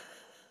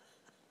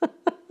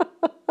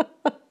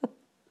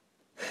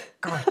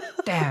 God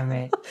damn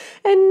it.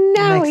 And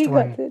now Next he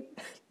one. got it.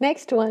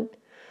 Next one.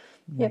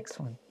 Next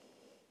one.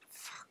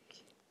 Fuck.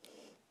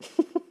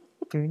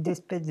 Doing this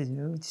bit is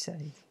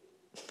outside.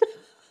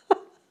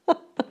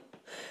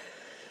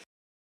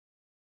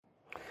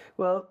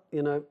 Well,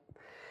 you know,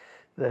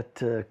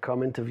 that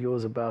comment of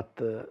yours about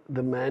the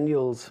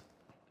manuals,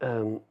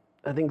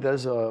 I think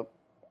those are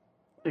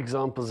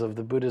examples of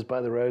the Buddhas by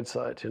the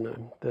roadside, you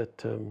know,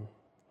 that,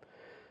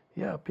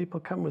 yeah, people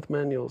come with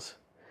manuals.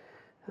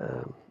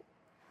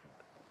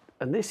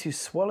 Unless you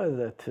swallow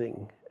that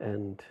thing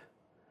and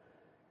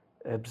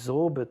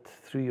absorb it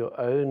through your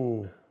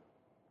own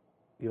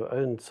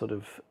sort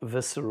of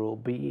visceral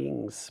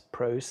being's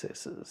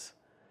processes,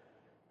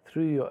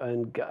 through your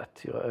own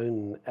gut, your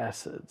own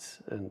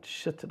acids, and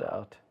shit it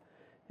out,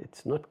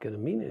 it's not going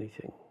to mean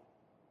anything.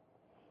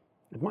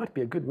 It might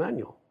be a good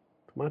manual.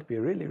 It might be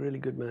a really, really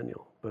good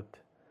manual, but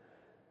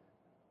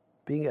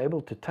being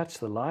able to touch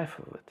the life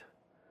of it,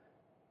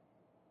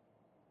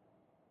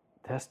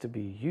 it has to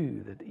be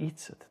you that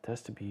eats it. It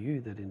has to be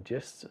you that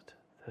ingests it.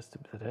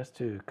 It has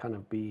to kind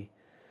of be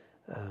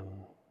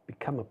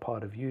become a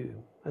part of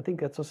you. I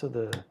think that's also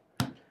the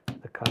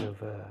kind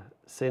of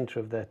center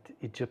of that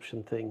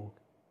Egyptian thing.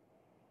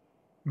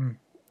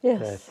 Yes.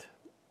 That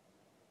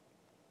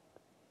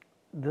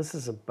this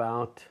is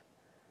about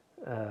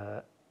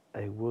a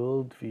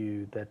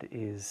worldview that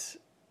is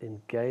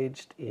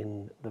engaged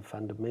in the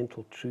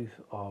fundamental truth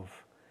of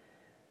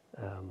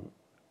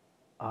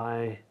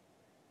I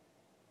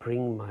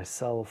bring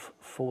myself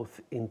forth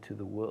into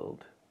the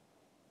world.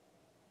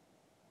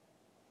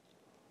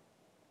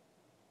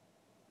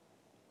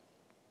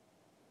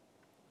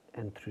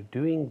 And through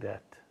doing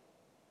that,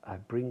 I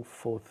bring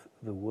forth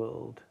the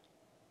world.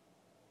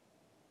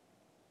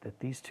 That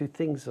these two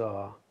things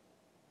are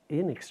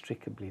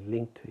inextricably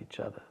linked to each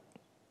other.